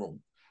came in the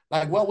room.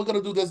 Like, well, we're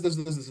gonna do this.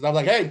 And I'm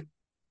like, hey,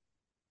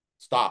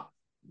 stop.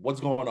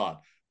 What's going on?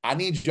 I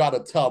need y'all to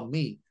tell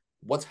me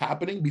what's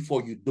happening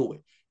before you do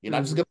it. You're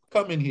not just Mm-hmm.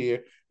 gonna come in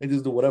here and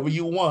just do whatever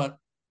you want,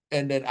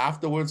 and then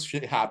afterwards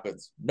shit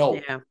happens. No,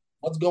 Yeah.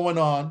 what's going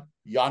on?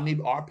 Y'all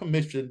need our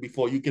permission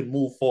before you can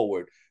move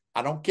forward.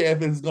 I don't care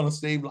if it's gonna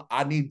save.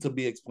 I need to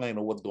be explained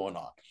on what's going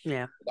on.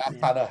 Yeah. That Yeah.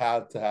 kind of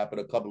had to happen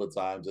a couple of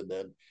times, and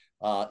then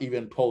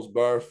even post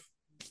birth,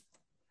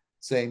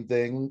 same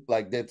thing.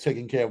 Like they're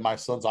taking care of my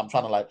son, so I'm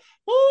trying to like,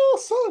 oh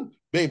son,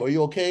 babe, are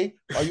you okay?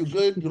 Are you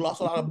good? You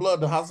lost a lot of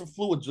blood. How's the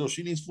fluid, Jill?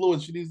 She needs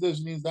fluid. She needs this.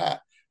 She needs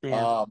that.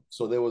 Yeah.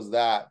 So there was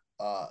that.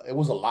 It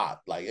was a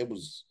lot. Like it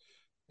was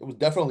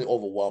definitely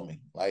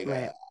overwhelming. Like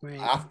Right. Right.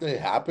 after it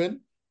happened,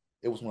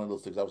 it was one of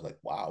those things. I was like,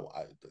 wow,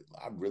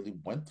 I really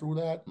went through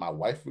that. My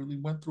wife really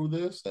went through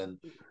this, and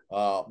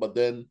but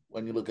then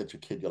when you look at your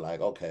kid, you're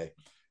like, okay,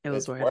 It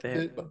was it's worth worth it.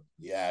 it. But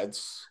yeah,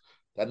 it's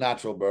that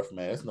natural birth,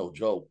 man. It's no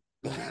joke.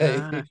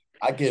 Nah.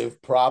 I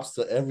give props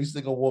to every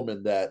single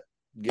woman that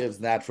gives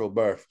natural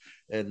birth,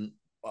 and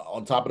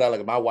on top of that,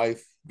 like my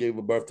wife gave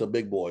a birth to a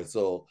big boy,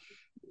 so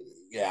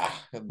yeah,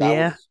 that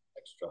Yeah. was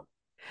extra.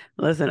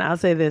 Listen, I'll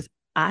say this.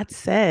 I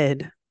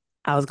said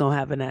I was gonna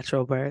have a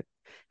natural birth.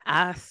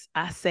 I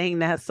sang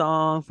that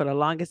song for the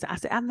longest time. I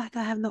said I'm not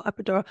gonna have no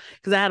epidural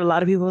because I had a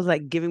lot of people was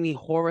like giving me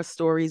horror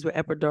stories with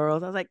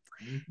epidurals. I was like,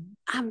 Mm-hmm.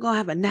 I'm gonna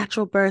have a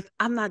natural birth.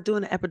 I'm not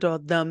doing an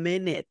epidural the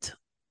minute,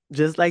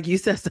 just like you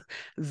said,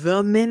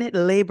 the minute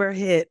labor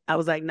hit, I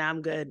was like, nah,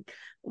 I'm good.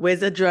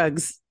 Where's the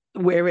drugs?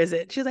 Where is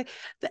it? She's like,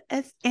 the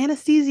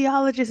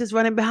anesthesiologist is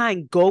running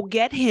behind. Go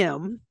get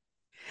him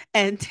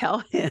and tell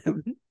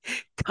him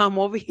come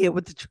over here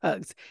with the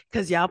drugs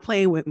because y'all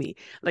playing with me.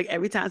 Like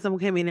every time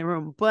someone came in the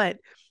room. But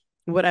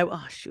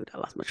oh shoot, I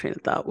lost my train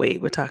of thought.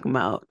 Wait, we're talking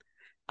about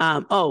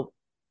oh,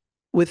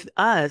 with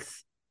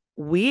us,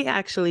 we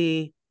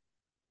actually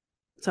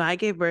so I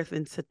gave birth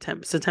in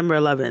September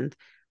 11th.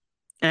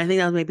 And I think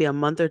that was maybe a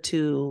month or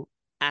two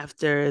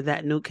after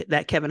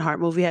that Kevin Hart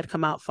movie had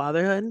come out,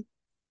 Fatherhood.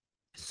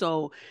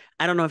 So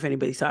I don't know if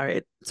anybody saw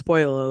it.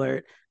 Spoiler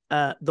alert.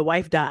 The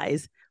wife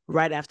dies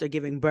right after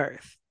giving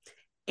birth.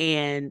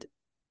 And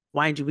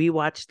mind you, we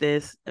watched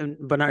this, and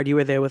Bernard, you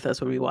were there with us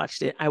when we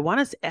watched it. I want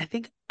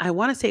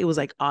to say it was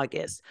like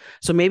August,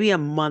 so maybe a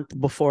month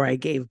before I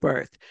gave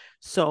birth.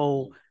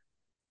 So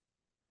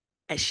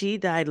she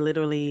died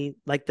literally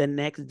like the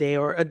next day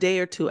or a day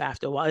or two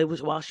after.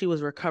 While she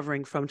was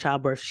recovering from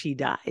childbirth, she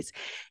dies.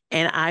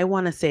 And I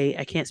want to say,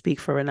 I can't speak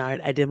for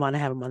Bernard. I did want to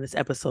have him on this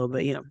episode,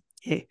 but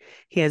he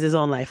has his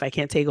own life. I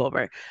can't take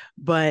over.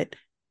 But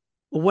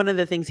one of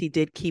the things he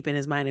did keep in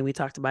his mind, and we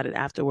talked about it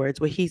afterwards,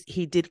 but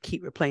he did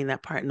keep replaying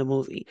that part in the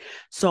movie.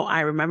 So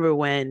I remember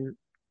when,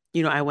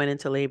 I went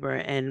into labor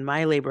and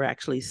my labor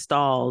actually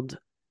stalled.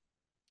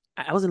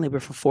 I was in labor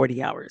for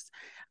 40 hours.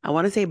 I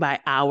want to say by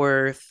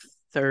hour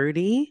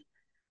 30,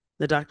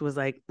 the doctor was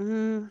like,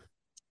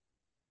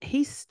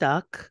 he's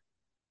stuck.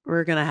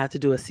 We're going to have to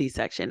do a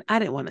C-section. I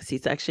didn't want a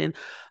C-section.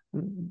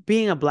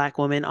 Being a Black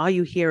woman, all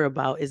you hear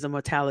about is the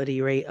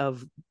mortality rate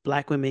of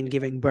Black women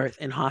giving birth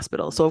in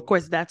hospitals. So, of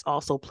course, that's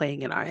also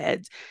playing in our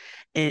heads.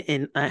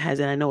 And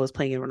I know it's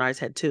playing in Renard's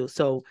head too.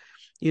 So,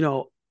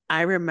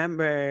 I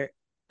remember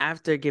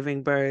after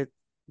giving birth,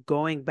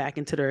 going back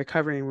into the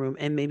recovery room,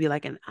 and maybe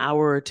like an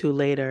hour or two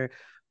later,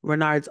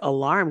 Renard's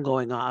alarm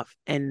going off.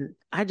 And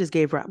I just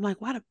gave her, I'm like,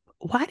 why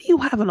do you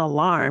have an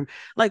alarm?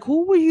 Like,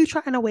 who were you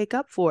trying to wake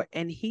up for?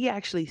 And he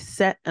actually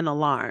set an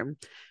alarm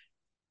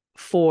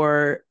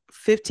for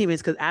 15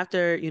 minutes because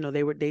after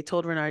they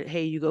told Renard,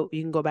 hey, you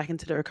can go back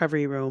into the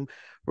recovery room.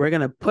 We're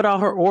gonna put all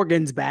her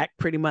organs back,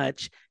 pretty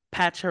much,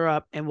 patch her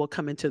up, and we'll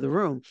come into the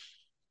room.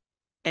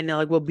 And they're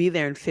like, we'll be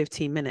there in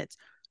 15 minutes.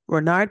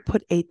 Renard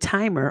put a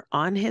timer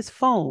on his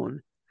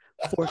phone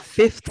for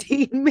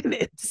 15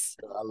 minutes.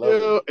 I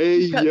love it.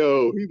 He's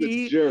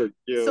a jerk,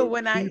 So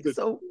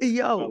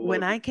yo.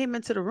 when I came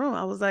into the room,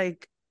 I was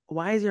like,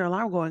 why is your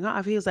alarm going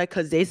off? He was like,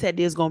 because they said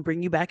they was going to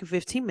bring you back in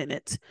 15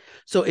 minutes.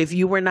 So if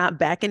you were not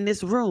back in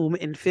this room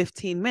in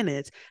 15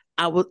 minutes,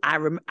 I was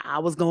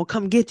going to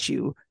come get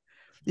you.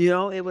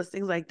 It was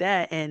things like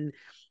that. And,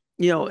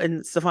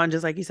 and Stefan,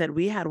 just like you said,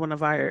 we had one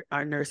of our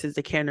nurses,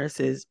 the care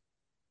nurses,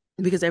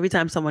 because every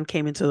time someone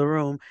came into the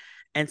room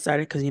and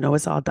started, because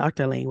it's all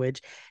doctor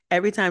language,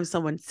 every time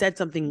someone said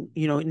something,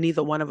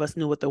 neither one of us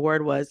knew what the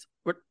word was.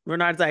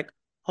 Renard's like,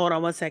 hold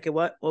on one second,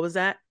 what was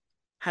that?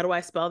 How do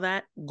I spell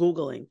that?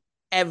 Googling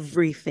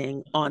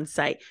everything on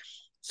site.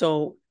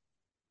 So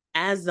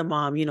as the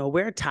mom,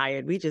 we're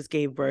tired, we just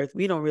gave birth,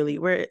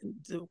 we're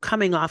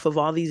coming off of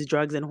all these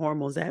drugs and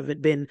hormones that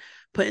have been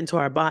put into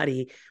our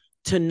body.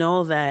 To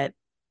know that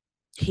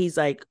he's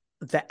like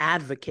the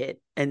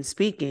advocate and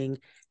speaking,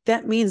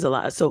 that means a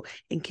lot. So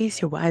in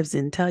case your wives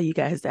didn't tell you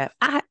guys that,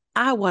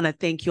 I want to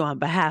thank you on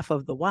behalf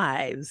of the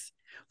wives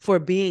for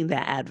being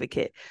that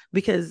advocate,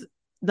 because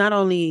not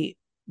only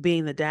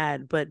being the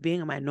dad, but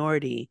being a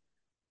minority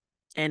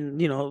and,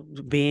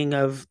 being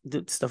of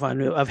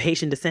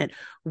Haitian descent,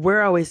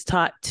 we're always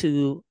taught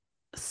to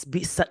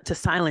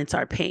silence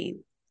our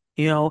pain.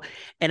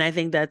 And I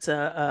think that's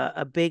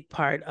a big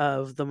part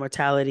of the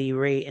mortality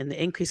rate and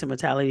the increase in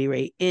mortality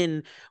rate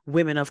in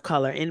women of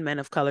color, in men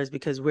of colors,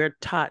 because we're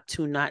taught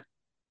to not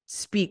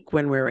speak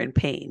when we're in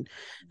pain.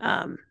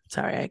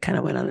 Sorry, I kind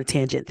of went on a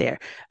tangent there.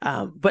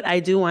 But I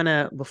do want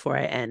to, before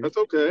I end. That's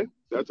okay.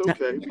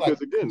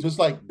 Because again, just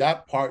like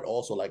that part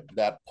also, like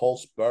that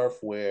post-birth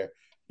where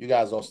you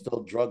guys are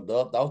still drugged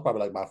up, that was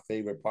probably like my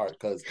favorite part,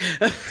 because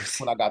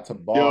when I got to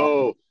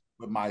bond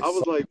with my I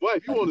was son, like,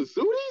 what, you on the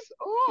Zooties?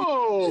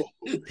 Oh.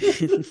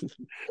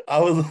 I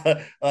was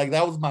like,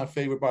 that was my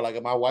favorite part.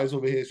 Like, my wife's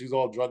over here, she's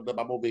all drugged up,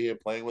 I'm over here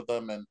playing with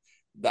them, and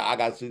I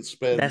got to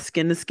spend that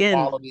skin to skin,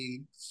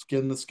 quality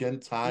skin to skin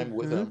time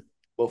with him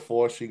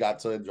before she got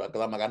to enjoy.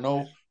 Because I'm like, I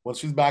know when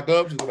she's back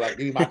up, she's gonna be like,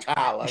 give me my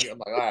child. I'm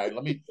like, all right,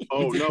 let me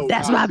Oh take no,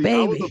 that's my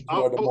baby. I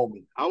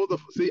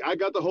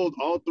got to hold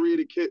all three of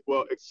the kids,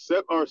 well,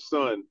 except our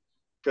son,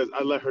 because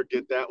I let her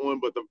get that one.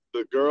 But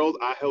the girls,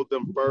 I held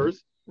them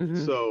 1st.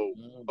 So,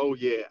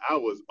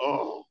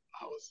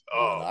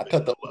 I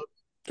cut the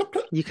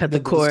you cut the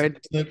cord.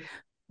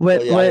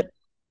 What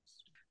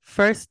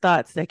first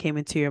thoughts that came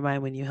into your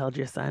mind when you held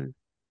your son?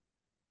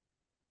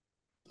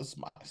 This is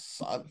my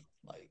son.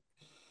 Like,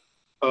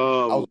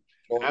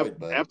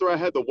 after I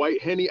had the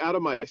white Henny out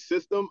of my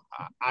system,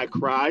 I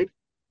cried.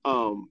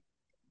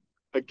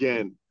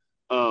 Again,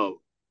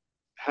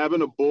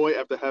 having a boy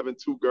after having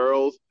two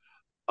girls.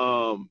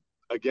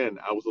 Again,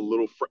 I was a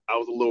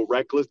little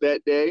reckless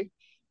that day.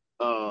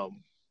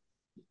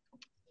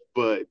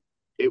 But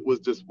it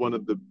was just one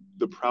of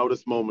the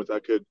proudest moments I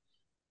could.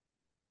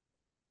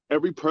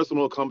 Every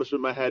personal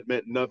accomplishment I had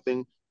meant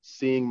nothing.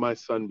 Seeing my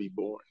son be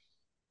born,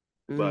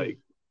 like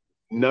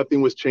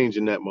nothing was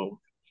changing that moment.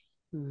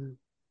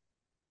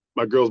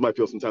 My girls might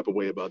feel some type of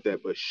way about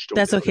that, but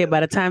that's okay. By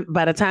the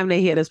time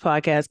they hear this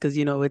podcast, because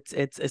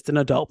it's an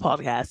adult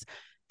podcast,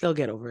 they'll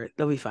get over it.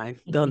 They'll be fine.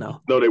 They'll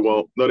know. No, they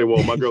won't.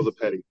 My girls are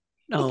petty.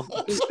 No,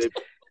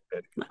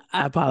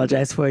 I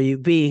apologize for you.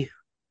 B,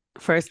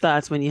 first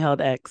thoughts when you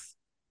held X?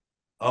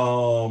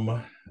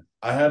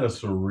 I had a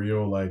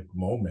surreal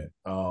moment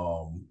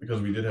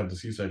because we did have the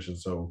C-section,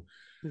 so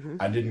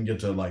I didn't get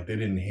to they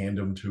didn't hand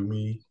him to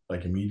me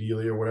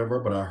immediately or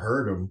whatever, but I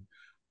heard him.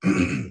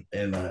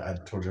 And I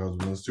told you I was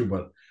doing this too,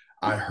 but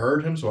I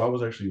heard him, so I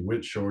was actually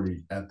with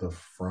Shorty at the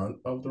front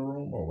of the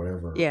room or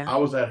whatever. Yeah, I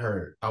was at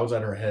her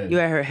head. You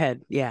were at her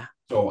head, yeah.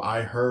 So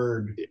I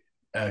heard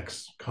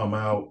X come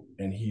out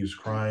and he was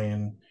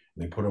crying.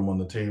 And they put him on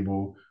the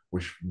table,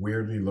 which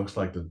weirdly looks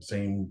like the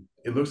same.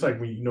 It looks like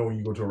when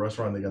you go to a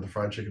restaurant, they got the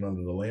fried chicken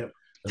under the lamp.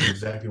 That's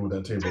exactly what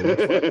that table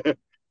looks like.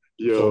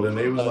 So then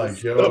they was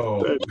like,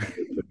 yo,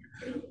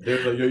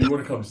 they're like, yo, you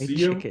want to come see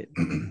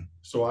him?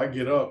 So I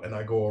get up and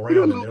I go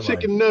around and they're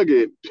chicken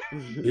nugget.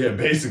 Yeah,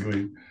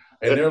 basically.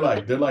 And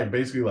they're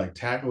basically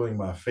tackling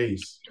my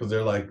face because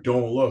they're like,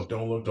 don't look.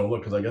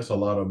 Because I guess a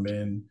lot of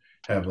men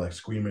have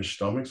squeamish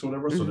stomachs or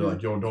whatever. So they're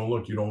like, yo, don't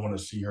look. You don't want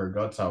to see her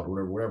guts out,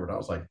 whatever. And I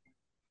was like,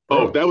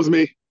 bro. Oh, that was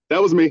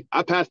me.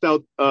 I passed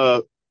out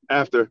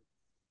after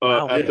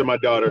my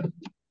daughter.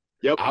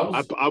 Yep.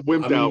 I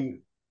wimped out.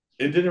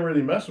 It didn't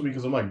really mess with me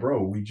because I'm like,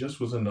 bro, we just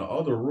was in the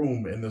other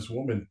room and this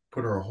woman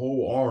put her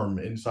whole arm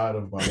inside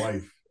of my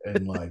wife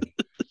and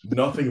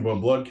nothing but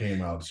blood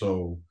came out.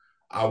 So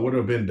I would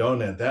have been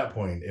done at that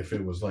point if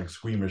it was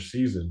squeamish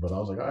season. But I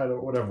was like, all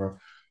right, whatever.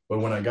 But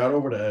when I got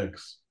over to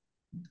X,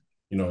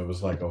 it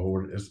was a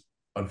whole.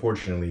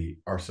 Unfortunately,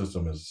 our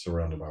system is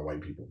surrounded by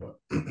white people, but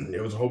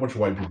it was a whole bunch of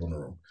white people in the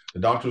room. The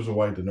doctors were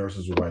white, the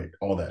nurses were white,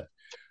 all that.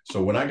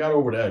 So when I got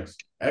over to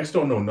X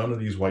don't know none of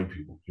these white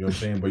people. You know what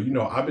I'm saying? But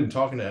I've been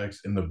talking to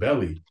X in the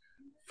belly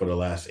for the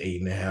last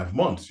 8.5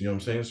 months. You know what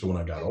I'm saying? So when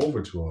I got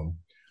over to him,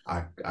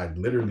 I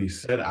literally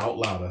said out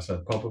loud, I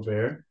said, Papa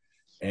Bear.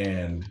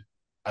 And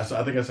I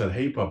think I said,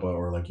 "Hey, Papa,"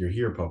 or like, "You're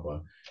here,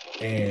 Papa,"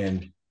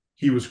 and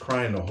he was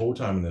crying the whole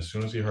time. And as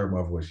soon as he heard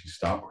my voice, he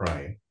stopped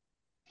crying.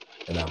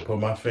 And I put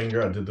my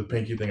finger. I did the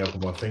pinky thing. I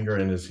put my finger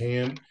in his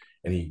hand,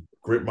 and he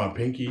gripped my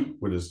pinky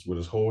with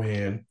his whole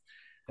hand.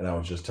 And I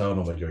was just telling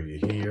him like, "Yo,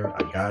 you're here.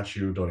 I got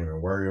you. Don't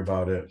even worry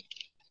about it."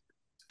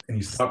 And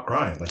he stopped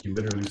crying. Like he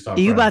literally stopped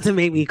You crying. about to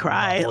make me My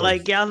cry. voice.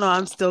 Like y'all know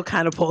I'm still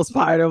kind of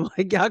postpartum.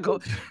 Like y'all go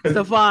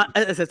Stefan,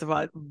 I said Stefan,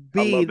 I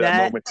B love that that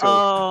moment too.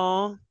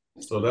 oh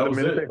So that The was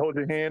minute they it. hold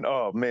your hand,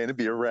 oh man, it'd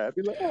be a wrap.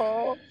 Be like,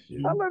 oh, I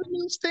Yeah. love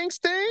you, stink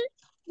stink.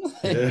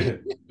 Yeah.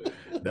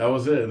 That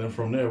was it. And then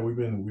from there we've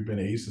been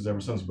aces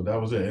ever since. But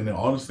that was it. And then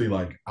honestly,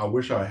 like I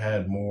wish I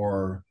had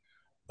more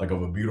like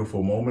of a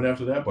beautiful moment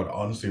after that. But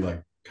honestly,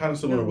 like kind of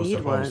similar you'll to what need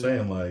Stefan was one.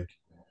 saying, like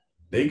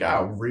they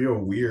got real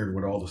weird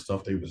with all the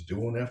stuff they was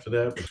doing after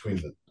that between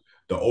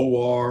the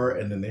OR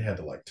and then they had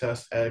to like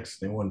test X.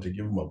 They wanted to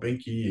give him a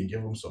binky and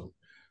give him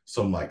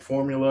some like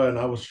formula, and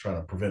I was trying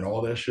to prevent all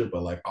that shit.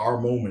 But like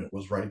our moment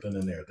was right then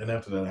and there. Then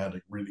after that, I had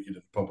to really get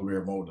in Papa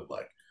Bear mode to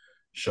like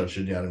shut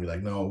shit down and be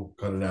like, no,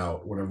 cut it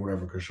out, whatever,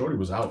 whatever. Because Shorty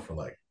was out for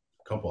like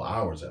a couple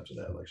hours after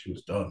that. Like she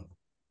was done.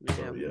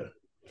 So yeah.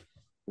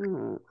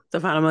 Stefan,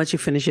 I'm gonna let you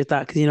finish your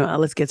thought because you know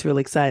Ellis gets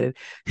really excited.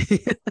 Go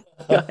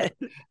ahead.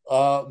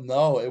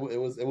 No, it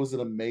was an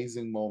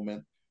amazing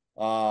moment.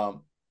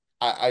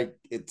 I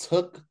it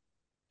took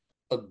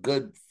a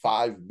good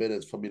 5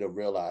 minutes for me to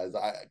realize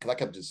because I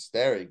kept just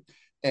staring,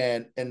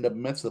 and in the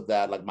midst of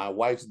that, like my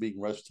wife's being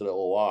rushed to the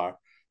OR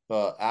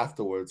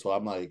afterwards, so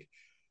I'm like,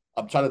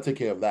 I'm trying to take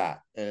care of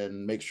that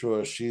and make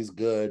sure she's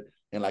good.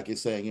 And like you're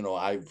saying, you know,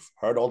 I've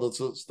heard all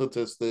the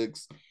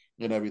statistics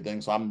and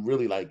everything. So I'm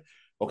really like,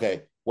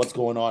 okay, what's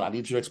going on? I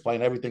need you to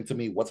explain everything to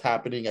me. What's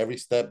happening? Every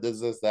step, this,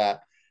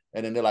 that.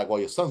 And then they're like, well,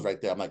 your son's right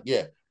there. I'm like,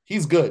 yeah,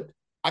 he's good.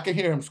 I can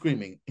hear him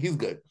screaming. He's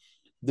good.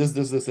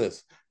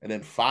 This. And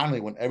then finally,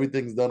 when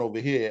everything's done over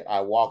here,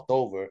 I walked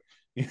over,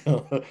 you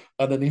know,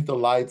 underneath the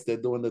lights, they're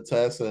doing the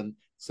test and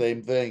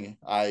same thing.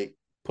 I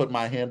put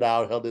my hand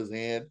out, held his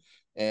hand,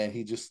 and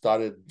he just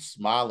started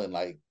smiling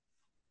like,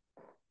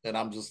 and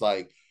I'm just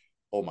like,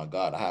 oh my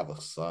god, I have a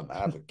son, I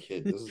have a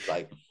kid. This is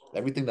like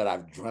everything that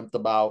I've dreamt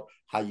about,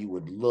 how you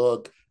would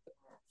look,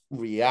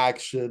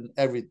 reaction,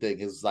 everything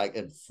is like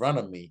in front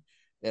of me.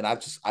 And I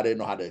didn't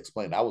know how to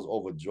explain. I was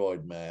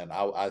overjoyed, man.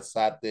 I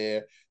sat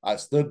there, I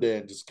stood there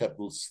and just kept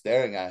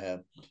staring at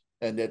him.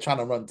 And they're trying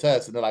to run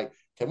tests, and they're like,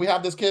 "Can we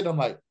have this kid?" I'm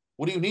like,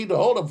 "What do you need to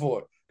hold him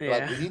for?" They're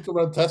like, Yeah. "We need to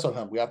run tests on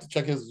him. We have to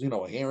check his,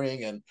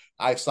 hearing and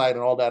eyesight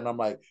and all that." And I'm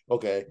like,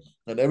 "Okay."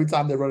 And every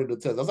time they're running the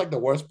test, that's like the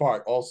worst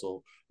part.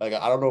 Also, like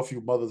I don't know if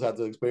you mothers had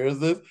to experience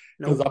this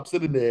because Nope. I'm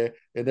sitting there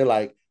and they're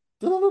like,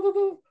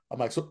 I'm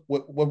like, "So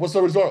what's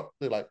the result?"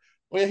 They're like,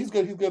 "Oh yeah, he's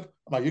good. He's good."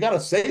 I'm like, "You gotta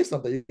say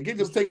something. You can't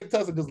just take a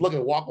test and just look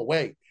and walk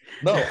away.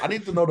 No, I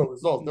need to know the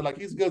results." They're like,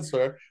 "He's good,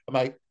 sir." I'm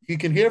like, "He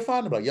can hear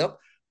fine." I'm like, "Yep."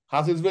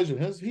 "How's his vision?"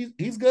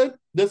 He's good.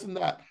 This and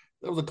that.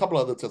 There was a couple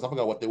other tests. I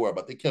forgot what they were,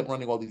 but they kept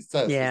running all these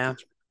tests. Yeah.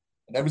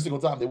 And every single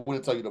time they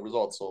wouldn't tell you the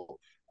results. So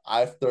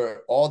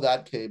after all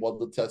that came, all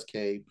the tests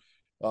came,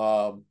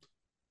 um,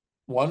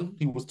 one,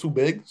 he was too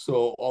big.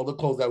 So all the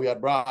clothes that we had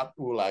brought,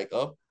 we were like,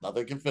 oh,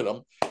 nothing can fit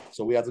him.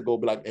 So we had to go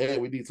be like, hey,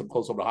 we need some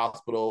clothes from the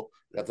hospital.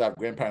 We had to have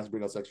grandparents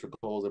bring us extra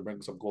clothes and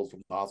bring some clothes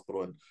from the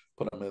hospital and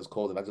put them in his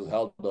clothes. And I just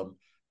held them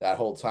that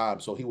whole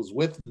time. So he was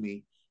with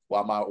me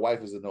while my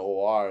wife is in the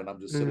OR and I'm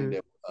just sitting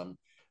there with him,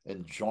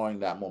 enjoying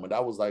that moment.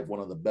 That was like one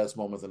of the best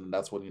moments. And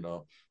that's when,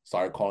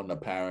 started calling the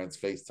parents,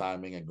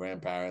 FaceTiming and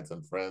grandparents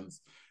and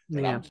friends.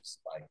 And Yeah. I'm just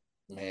like,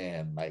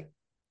 man, like,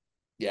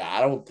 yeah,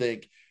 I don't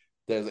think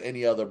there's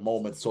any other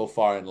moment so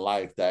far in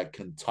life that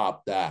can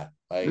top that.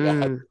 Like,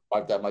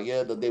 like that, I'm like,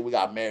 yeah, the day we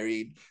got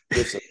married,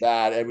 this and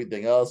that,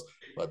 everything else.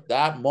 But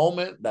that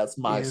moment, that's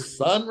my Yeah.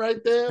 son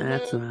right there,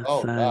 That's man. my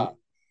Oh son. God.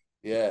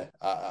 Yeah.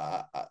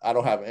 I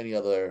don't have any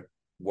other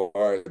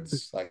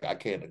words. Like I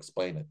can't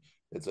explain it.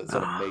 It's an Oh,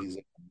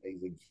 amazing,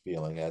 amazing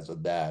feeling as a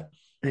dad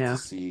to yeah.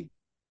 see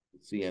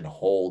and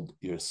hold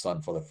your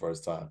son for the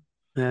first time.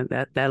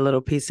 That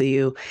little piece of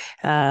you.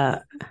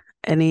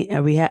 Any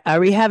are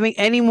we having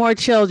any more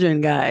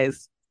children,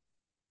 guys?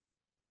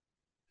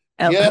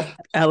 Yeah.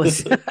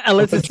 Ellis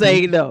Ellis is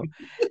saying no.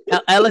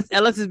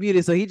 Ellis is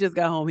muted, so he just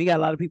got home. He got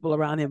a lot of people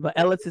around him, but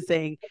Ellis is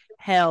saying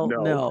hell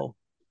No. no.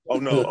 Oh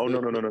no. Oh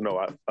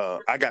no.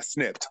 I got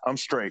snipped. I'm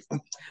straight.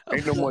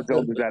 Ain't no more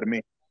Joneses out of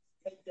me.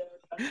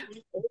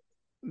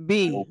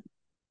 B,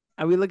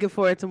 are we looking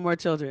forward to more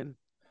children?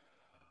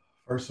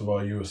 First of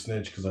all, you a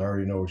snitch because I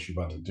already know what you're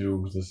about to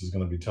do. This is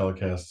going to be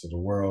telecast to the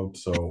world.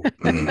 So,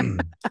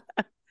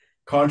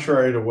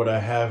 contrary to what I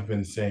have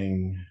been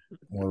saying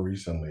more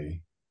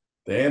recently,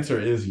 the answer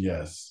is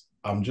yes.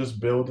 I'm just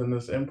building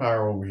this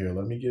empire over here.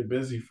 Let me get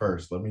busy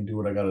first. Let me do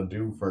what I got to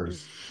do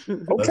first.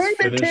 Let's Okay, Nick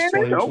finish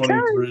Cannon. Okay.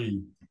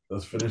 2023.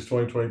 Let's finish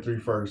 2023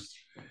 first.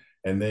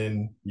 And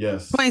then,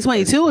 yes,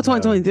 2022 or everything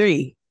else.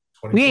 2023?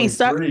 We ain't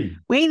start. 2023.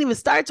 We ain't even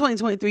start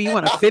 2023. You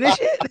want to finish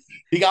it?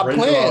 He got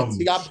Rachel, plans.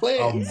 He got I'm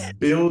plans.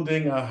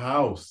 building a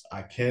house.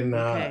 I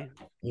cannot, Okay,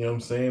 you know what I'm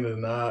saying?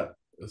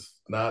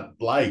 It's not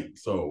light.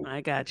 So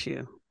I got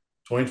you.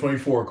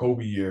 2024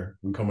 Kobe year.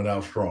 We're coming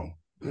out strong.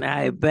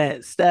 I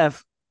bet.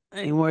 Steph,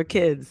 any more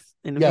kids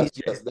in the Yes,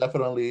 future? yes,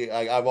 definitely.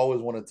 I've always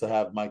wanted to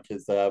have my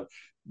kids to have.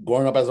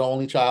 Growing up as an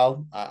only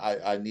child,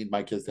 I need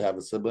my kids to have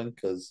a sibling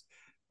because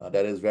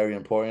that is very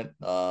important.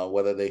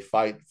 Whether they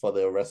fight for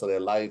the rest of their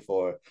life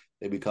or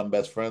they become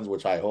best friends,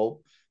 which I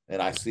hope, and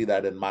I see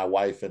that in my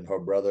wife and her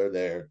brother.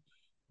 They're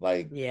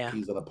like Yeah.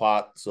 peas in a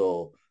pot.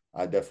 So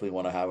I definitely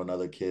want to have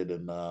another kid,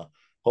 and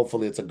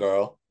hopefully it's a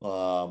girl.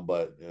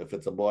 But if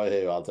it's a boy,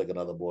 hey, I'll take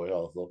another boy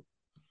also.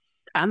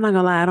 I'm not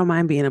gonna lie, I don't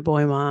mind being a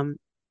boy mom.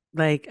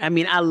 Like, I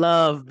mean, I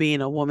love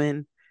being a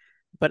woman,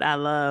 but I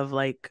love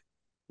like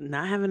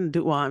not having to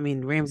do well, I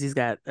mean, Ramsey's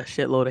got a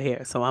shitload of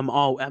hair, so I'm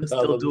I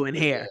still was doing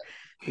just hair.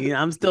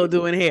 I'm still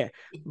doing hair.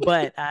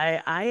 But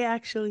I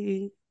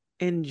actually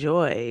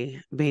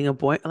enjoy being a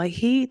boy. Like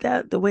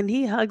when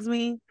he hugs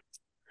me,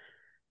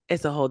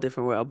 it's a whole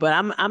different world. But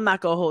I'm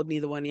not gonna hold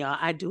neither one of y'all.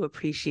 I do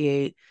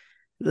appreciate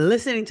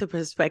listening to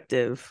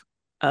perspective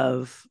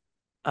of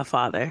a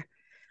father.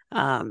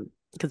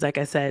 Because like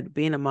I said,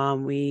 being a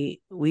mom,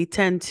 we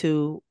tend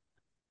to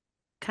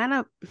kind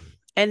of,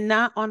 and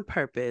not on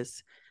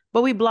purpose,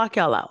 but we block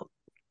y'all out.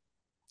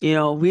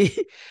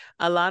 We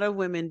a lot of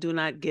women do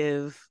not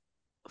give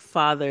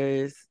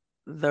fathers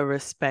the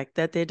respect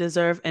that they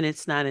deserve, and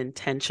it's not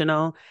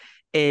intentional.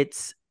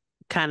 It's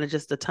kind of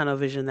just a tunnel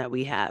vision that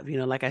we have.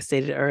 Like I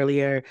stated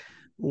earlier,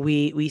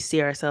 we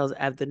see ourselves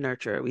as the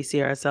nurturer. We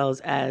see ourselves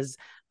as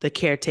the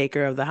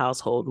caretaker of the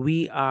household.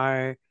 We're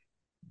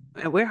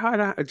hard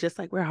on, just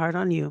like we're hard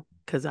on you,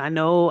 because I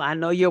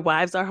know your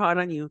wives are hard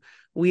on you.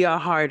 We are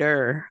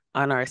harder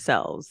on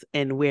ourselves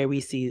and where we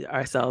see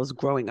ourselves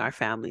growing our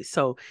families.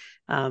 So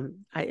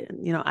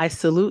I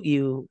salute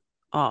you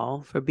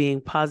all for being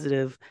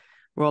positive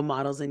role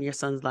models in your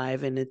son's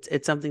life, and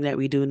it's something that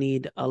we do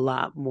need a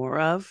lot more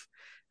of.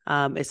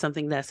 It's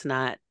something that's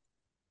not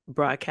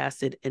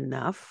broadcasted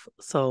enough.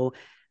 So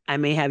I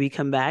may have you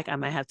come back. I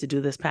might have to do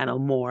this panel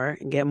more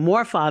and get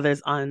more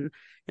fathers on,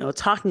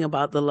 talking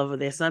about the love of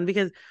their son,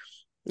 because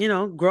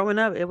growing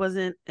up, it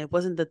wasn't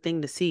the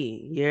thing to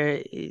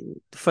see.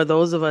 For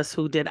those of us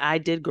who did, I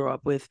did grow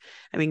up with,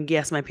 I mean,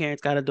 yes, my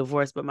parents got a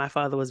divorce, but my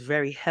father was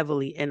very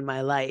heavily in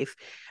my life.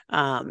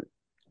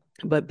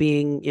 But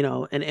being,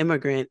 an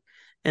immigrant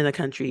in the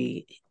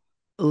country,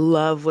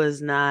 love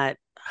was not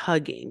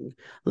hugging.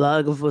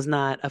 Love was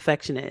not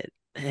affectionate.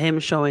 Him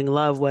showing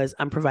love was,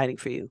 I'm providing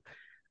for you.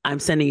 I'm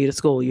sending you to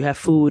school. You have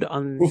food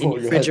in your You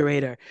had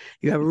refrigerator.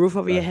 You have a roof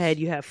over your head.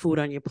 Nice. You have food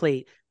on your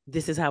plate.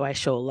 This is how I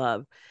show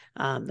love.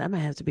 That might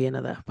have to be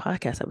another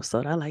podcast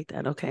episode. I like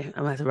that. Okay, I'm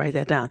gonna have to write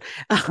that down.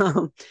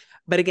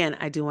 But again,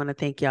 I do want to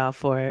thank y'all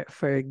for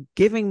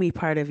giving me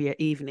part of your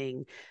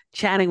evening,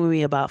 chatting with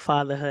me about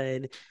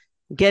fatherhood,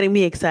 getting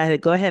me excited.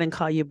 Go ahead and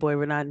call your boy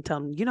Renard and tell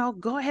him,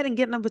 go ahead and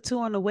get number 2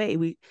 on the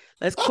way.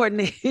 Let's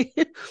coordinate.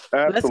 let's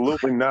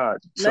Absolutely not.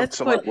 let's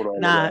Chill out coordinate. with all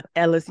of Nah, that.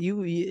 Ellis,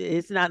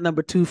 it's not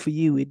number 2 for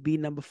you. It'd be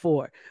number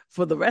 4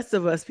 for the rest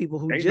of us people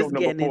who Ain't no just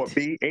number getting four. into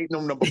B ain't no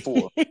number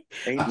four.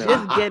 Ain't none.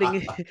 just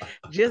getting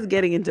just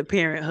getting into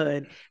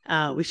parenthood.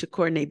 We should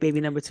coordinate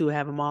baby number 2,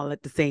 have them all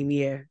at the same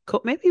year.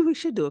 Maybe we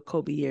should do a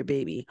Kobe year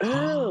baby.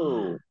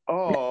 Oh,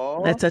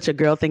 oh, That's such a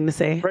girl thing to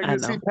say. I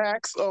pregnancy know.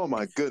 packs. Oh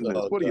my goodness.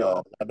 oh What are god,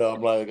 y'all? I know.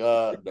 I'm like,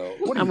 no.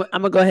 What are I'm you?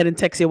 gonna go ahead and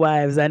text your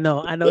wives. I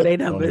know they Don't do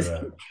numbers.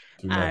 that.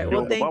 Do All not right. do You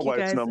Well, don't know that. my thank you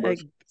wife's guys. number.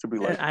 She'll be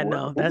like, I what?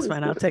 know. Who That's is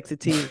fine. I'll this? text it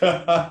to you.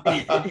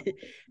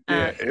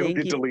 Yeah, it'll Thank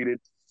get you. deleted.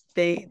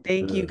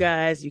 Thank you Yeah.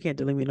 guys. You can't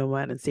delete me no more.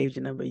 I done saved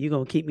your number. You're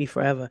gonna keep me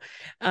forever.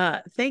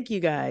 Thank you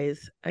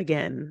guys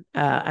again.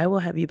 I will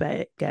have you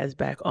guys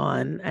back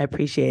on. I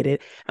appreciate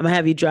it. I'm gonna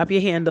have you drop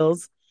your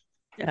handles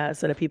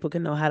so that people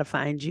can know how to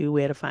find you,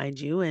 where to find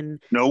you,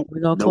 and Nope,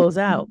 we're gonna nope, close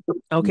out.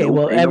 Okay, nope.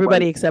 well, Ain't nobody.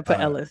 everybody except for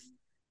I, Ellis.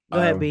 Go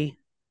ahead, I B.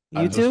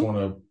 I You just too? want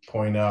to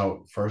point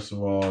out, first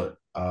of all,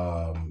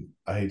 I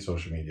hate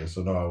social media,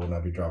 so no, I will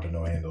not be dropping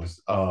no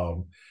handles.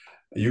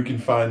 You can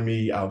find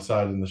me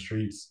outside in the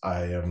streets.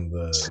 I am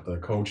the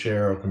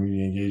co-chair of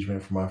community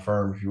engagement for my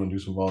firm. If you want to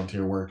do some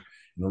volunteer work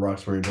in the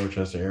Roxbury,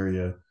 Dorchester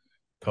area,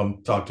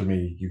 come talk to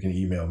me. You can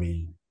email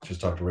me.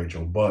 Just talk to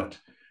Rachel. But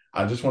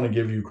I just want to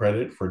give you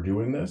credit for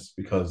doing this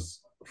because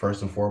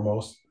first and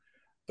foremost,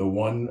 the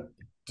one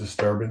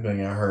disturbing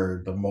thing I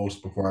heard the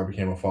most before I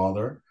became a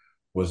father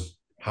was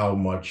how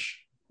much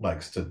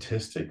like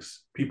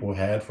statistics people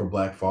had for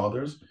black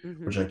fathers,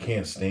 Mm-hmm. which I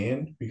can't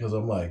stand because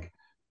I'm like,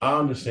 I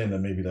understand that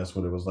maybe that's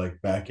what it was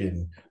like back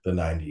in the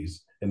 90s,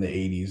 in the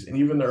 80s, and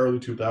even the early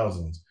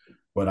 2000s.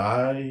 But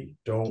I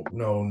don't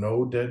know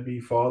no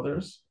deadbeat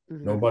fathers.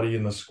 Mm-hmm. Nobody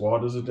in the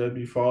squad is a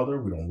deadbeat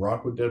father. We don't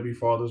rock with deadbeat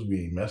fathers.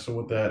 We ain't messing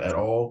with that at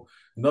all.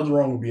 Nothing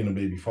wrong with being a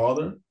baby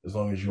father as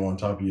long as you're on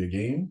top of your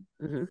game.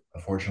 Mm-hmm.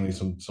 Unfortunately,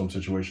 some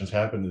situations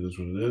happen. It is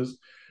what it is.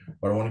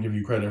 But I want to give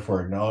you credit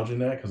for acknowledging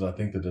that because I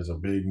think that there's a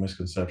big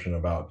misconception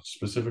about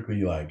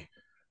specifically like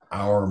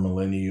our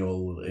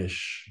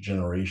millennial-ish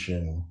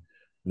generation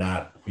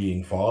not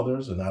being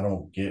fathers, and I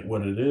don't get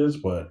what it is,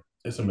 but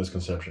it's a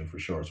misconception for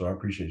sure. So I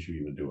appreciate you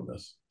even doing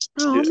this.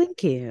 Oh, Yeah,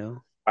 thank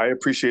you. I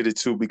appreciate it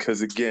too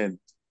because again,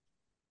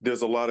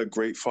 there's a lot of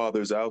great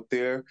fathers out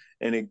there.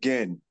 And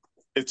again,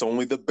 it's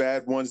only the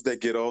bad ones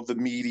that get all the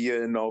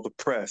media and all the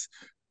press.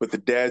 But the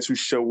dads who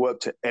show up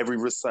to every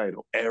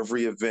recital,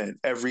 every event,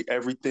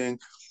 everything,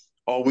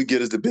 all we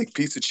get is the big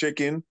piece of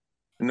chicken.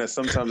 And that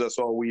sometimes that's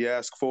all we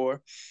ask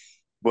for.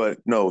 But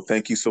no,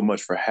 thank you so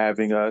much for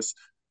having us,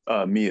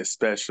 me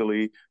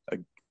especially.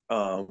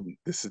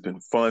 This has been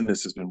fun.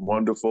 This has been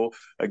wonderful.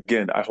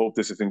 Again, I hope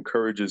this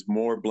encourages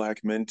more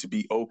Black men to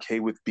be okay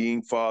with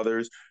being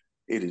fathers.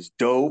 It is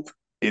dope.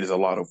 It is a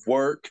lot of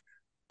work.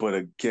 But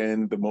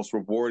again, the most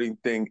rewarding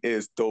thing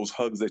is those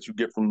hugs that you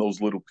get from those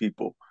little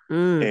people.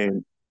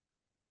 And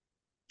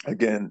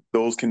again,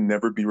 those can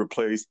never be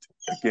replaced.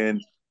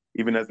 Again,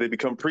 even as they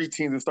become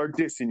preteens and start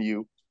dissing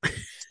you,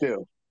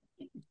 still.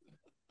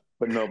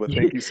 But no, but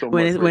thank you so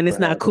much. When it's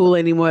not cool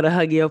anymore to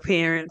hug your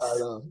parents.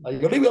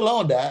 Like, leave me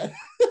alone, Dad.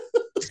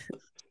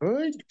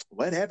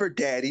 Whatever,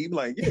 Daddy.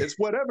 Like, yeah, it's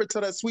whatever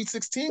till that sweet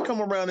 16 come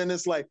around and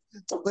it's like,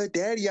 but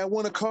Daddy, I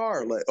want a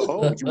car. Like,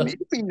 oh, you need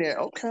me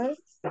now. Okay.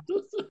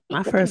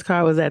 My first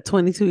car was at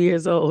 22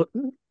 years old.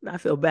 I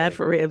feel bad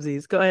for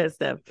Ramses. Go ahead,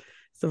 Steph.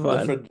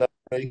 Different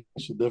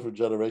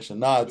generation.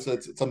 No,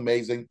 it's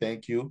amazing.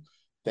 Thank you,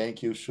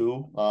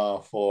 Shou,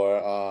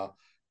 for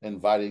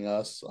inviting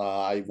us.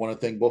 I want to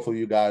thank both of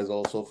you guys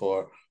also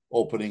for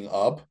opening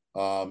up,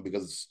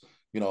 because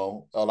a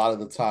lot of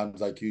the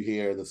times, like, you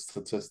hear the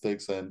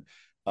statistics and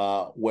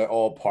we're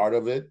all part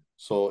of it.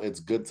 So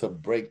it's good to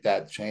break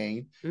that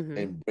chain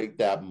and break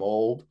that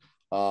mold.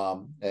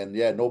 And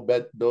yeah, no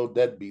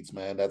deadbeats,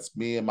 man. That's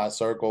me and my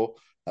circle.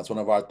 That's one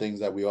of our things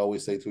that we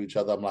always say to each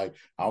other. I'm like,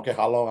 I don't care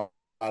how long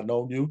I've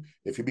known you.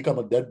 If you become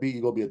a deadbeat,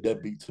 you're gonna be a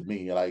deadbeat to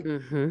me. Like,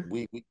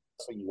 we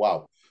sing you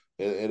out.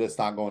 It is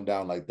not going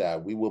down like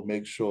that. We will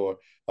make sure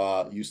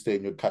you stay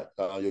in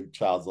your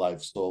child's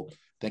life. So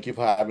thank you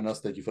for having us.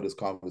 Thank you for this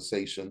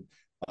conversation.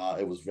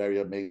 It was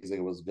very amazing.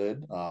 It was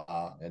good.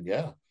 And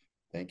yeah,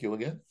 thank you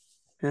again.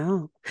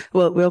 Oh,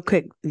 well, real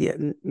quick, yeah,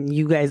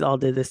 you guys all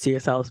did this to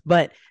yourselves,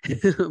 but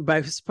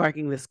by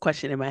sparking this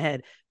question in my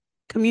head,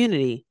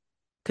 community,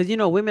 because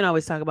women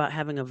always talk about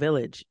having a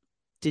village.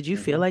 Did you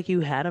feel like you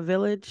had a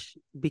village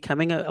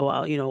becoming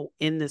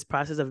in this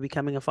process of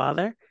becoming a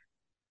father,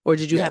 or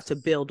did you have to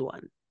build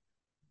one?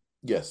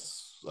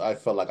 Yes, I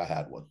felt like I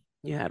had one.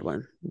 You had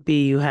one.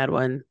 B, you had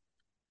one.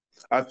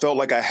 I felt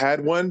like I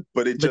had one,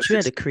 but you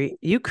had to create.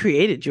 You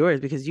created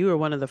yours because you were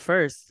one of the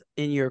first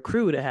in your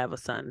crew to have a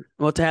son,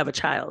 to have a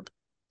child.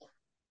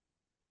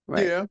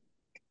 Right? Yeah,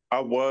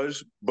 I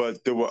was,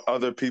 but there were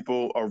other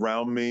people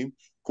around me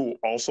who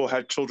also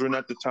had children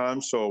at the time,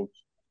 so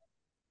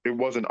it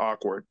wasn't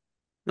awkward.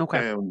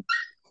 Okay. And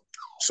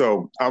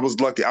so I was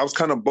lucky. I was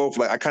kind of both.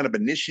 Like, I kind of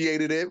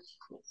initiated it,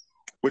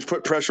 which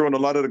put pressure on a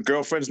lot of the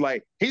girlfriends.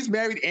 Like, he's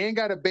married and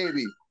got a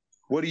baby.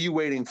 What are you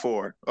waiting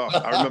for? Oh,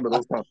 I remember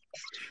those times.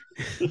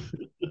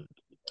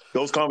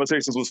 Those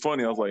conversations was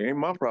funny. I was like, ain't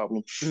my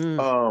problem.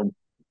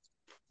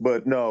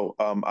 But no,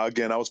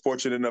 again, I was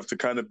fortunate enough to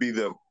kind of be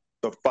the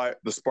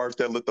spark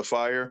that lit the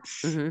fire.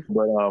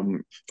 But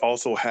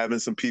also having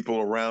some people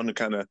around to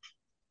kind of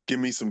give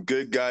me some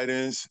good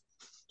guidance,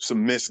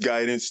 some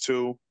misguidance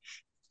too.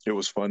 It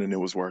was fun and it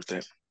was worth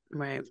it.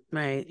 Right.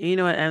 You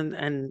know what?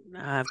 And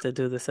I have to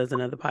do this as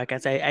another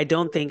podcast. I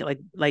don't think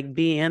like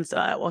B and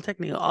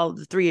technically all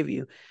the three of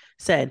you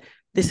said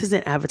this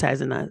isn't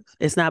advertised enough.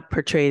 It's not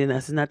portrayed enough.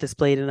 It's not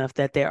displayed enough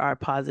that there are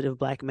positive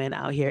Black men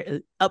out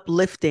here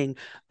uplifting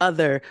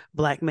other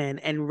Black men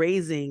and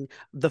raising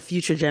the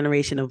future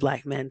generation of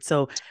Black men.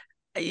 So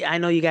I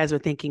know you guys were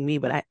thanking me,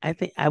 but I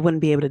think I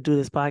wouldn't be able to do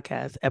this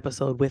podcast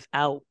episode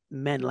without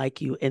men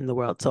like you in the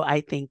world. So I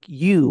thank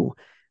you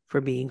for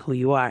being who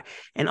you are.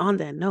 And on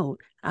that note,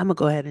 I'm going to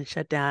go ahead and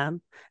shut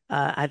down.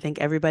 I thank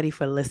everybody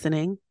for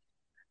listening.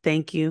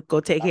 Thank you.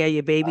 Go take care of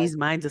your babies.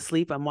 Mine's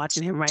asleep. I'm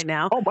watching him right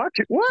now. Oh, my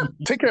kid. What?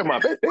 Take care of my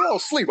baby. They all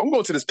asleep. I'm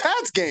going to this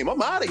Pats game.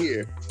 I'm out of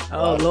here.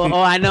 Oh, Lord.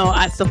 Oh, I know.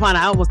 Stefan,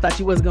 I almost thought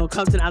you wasn't going to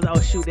come tonight. I was like,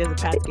 oh, shoot, there's a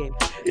Pats game.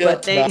 Yeah,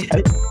 but it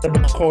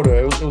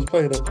was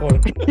playing in the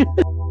corner.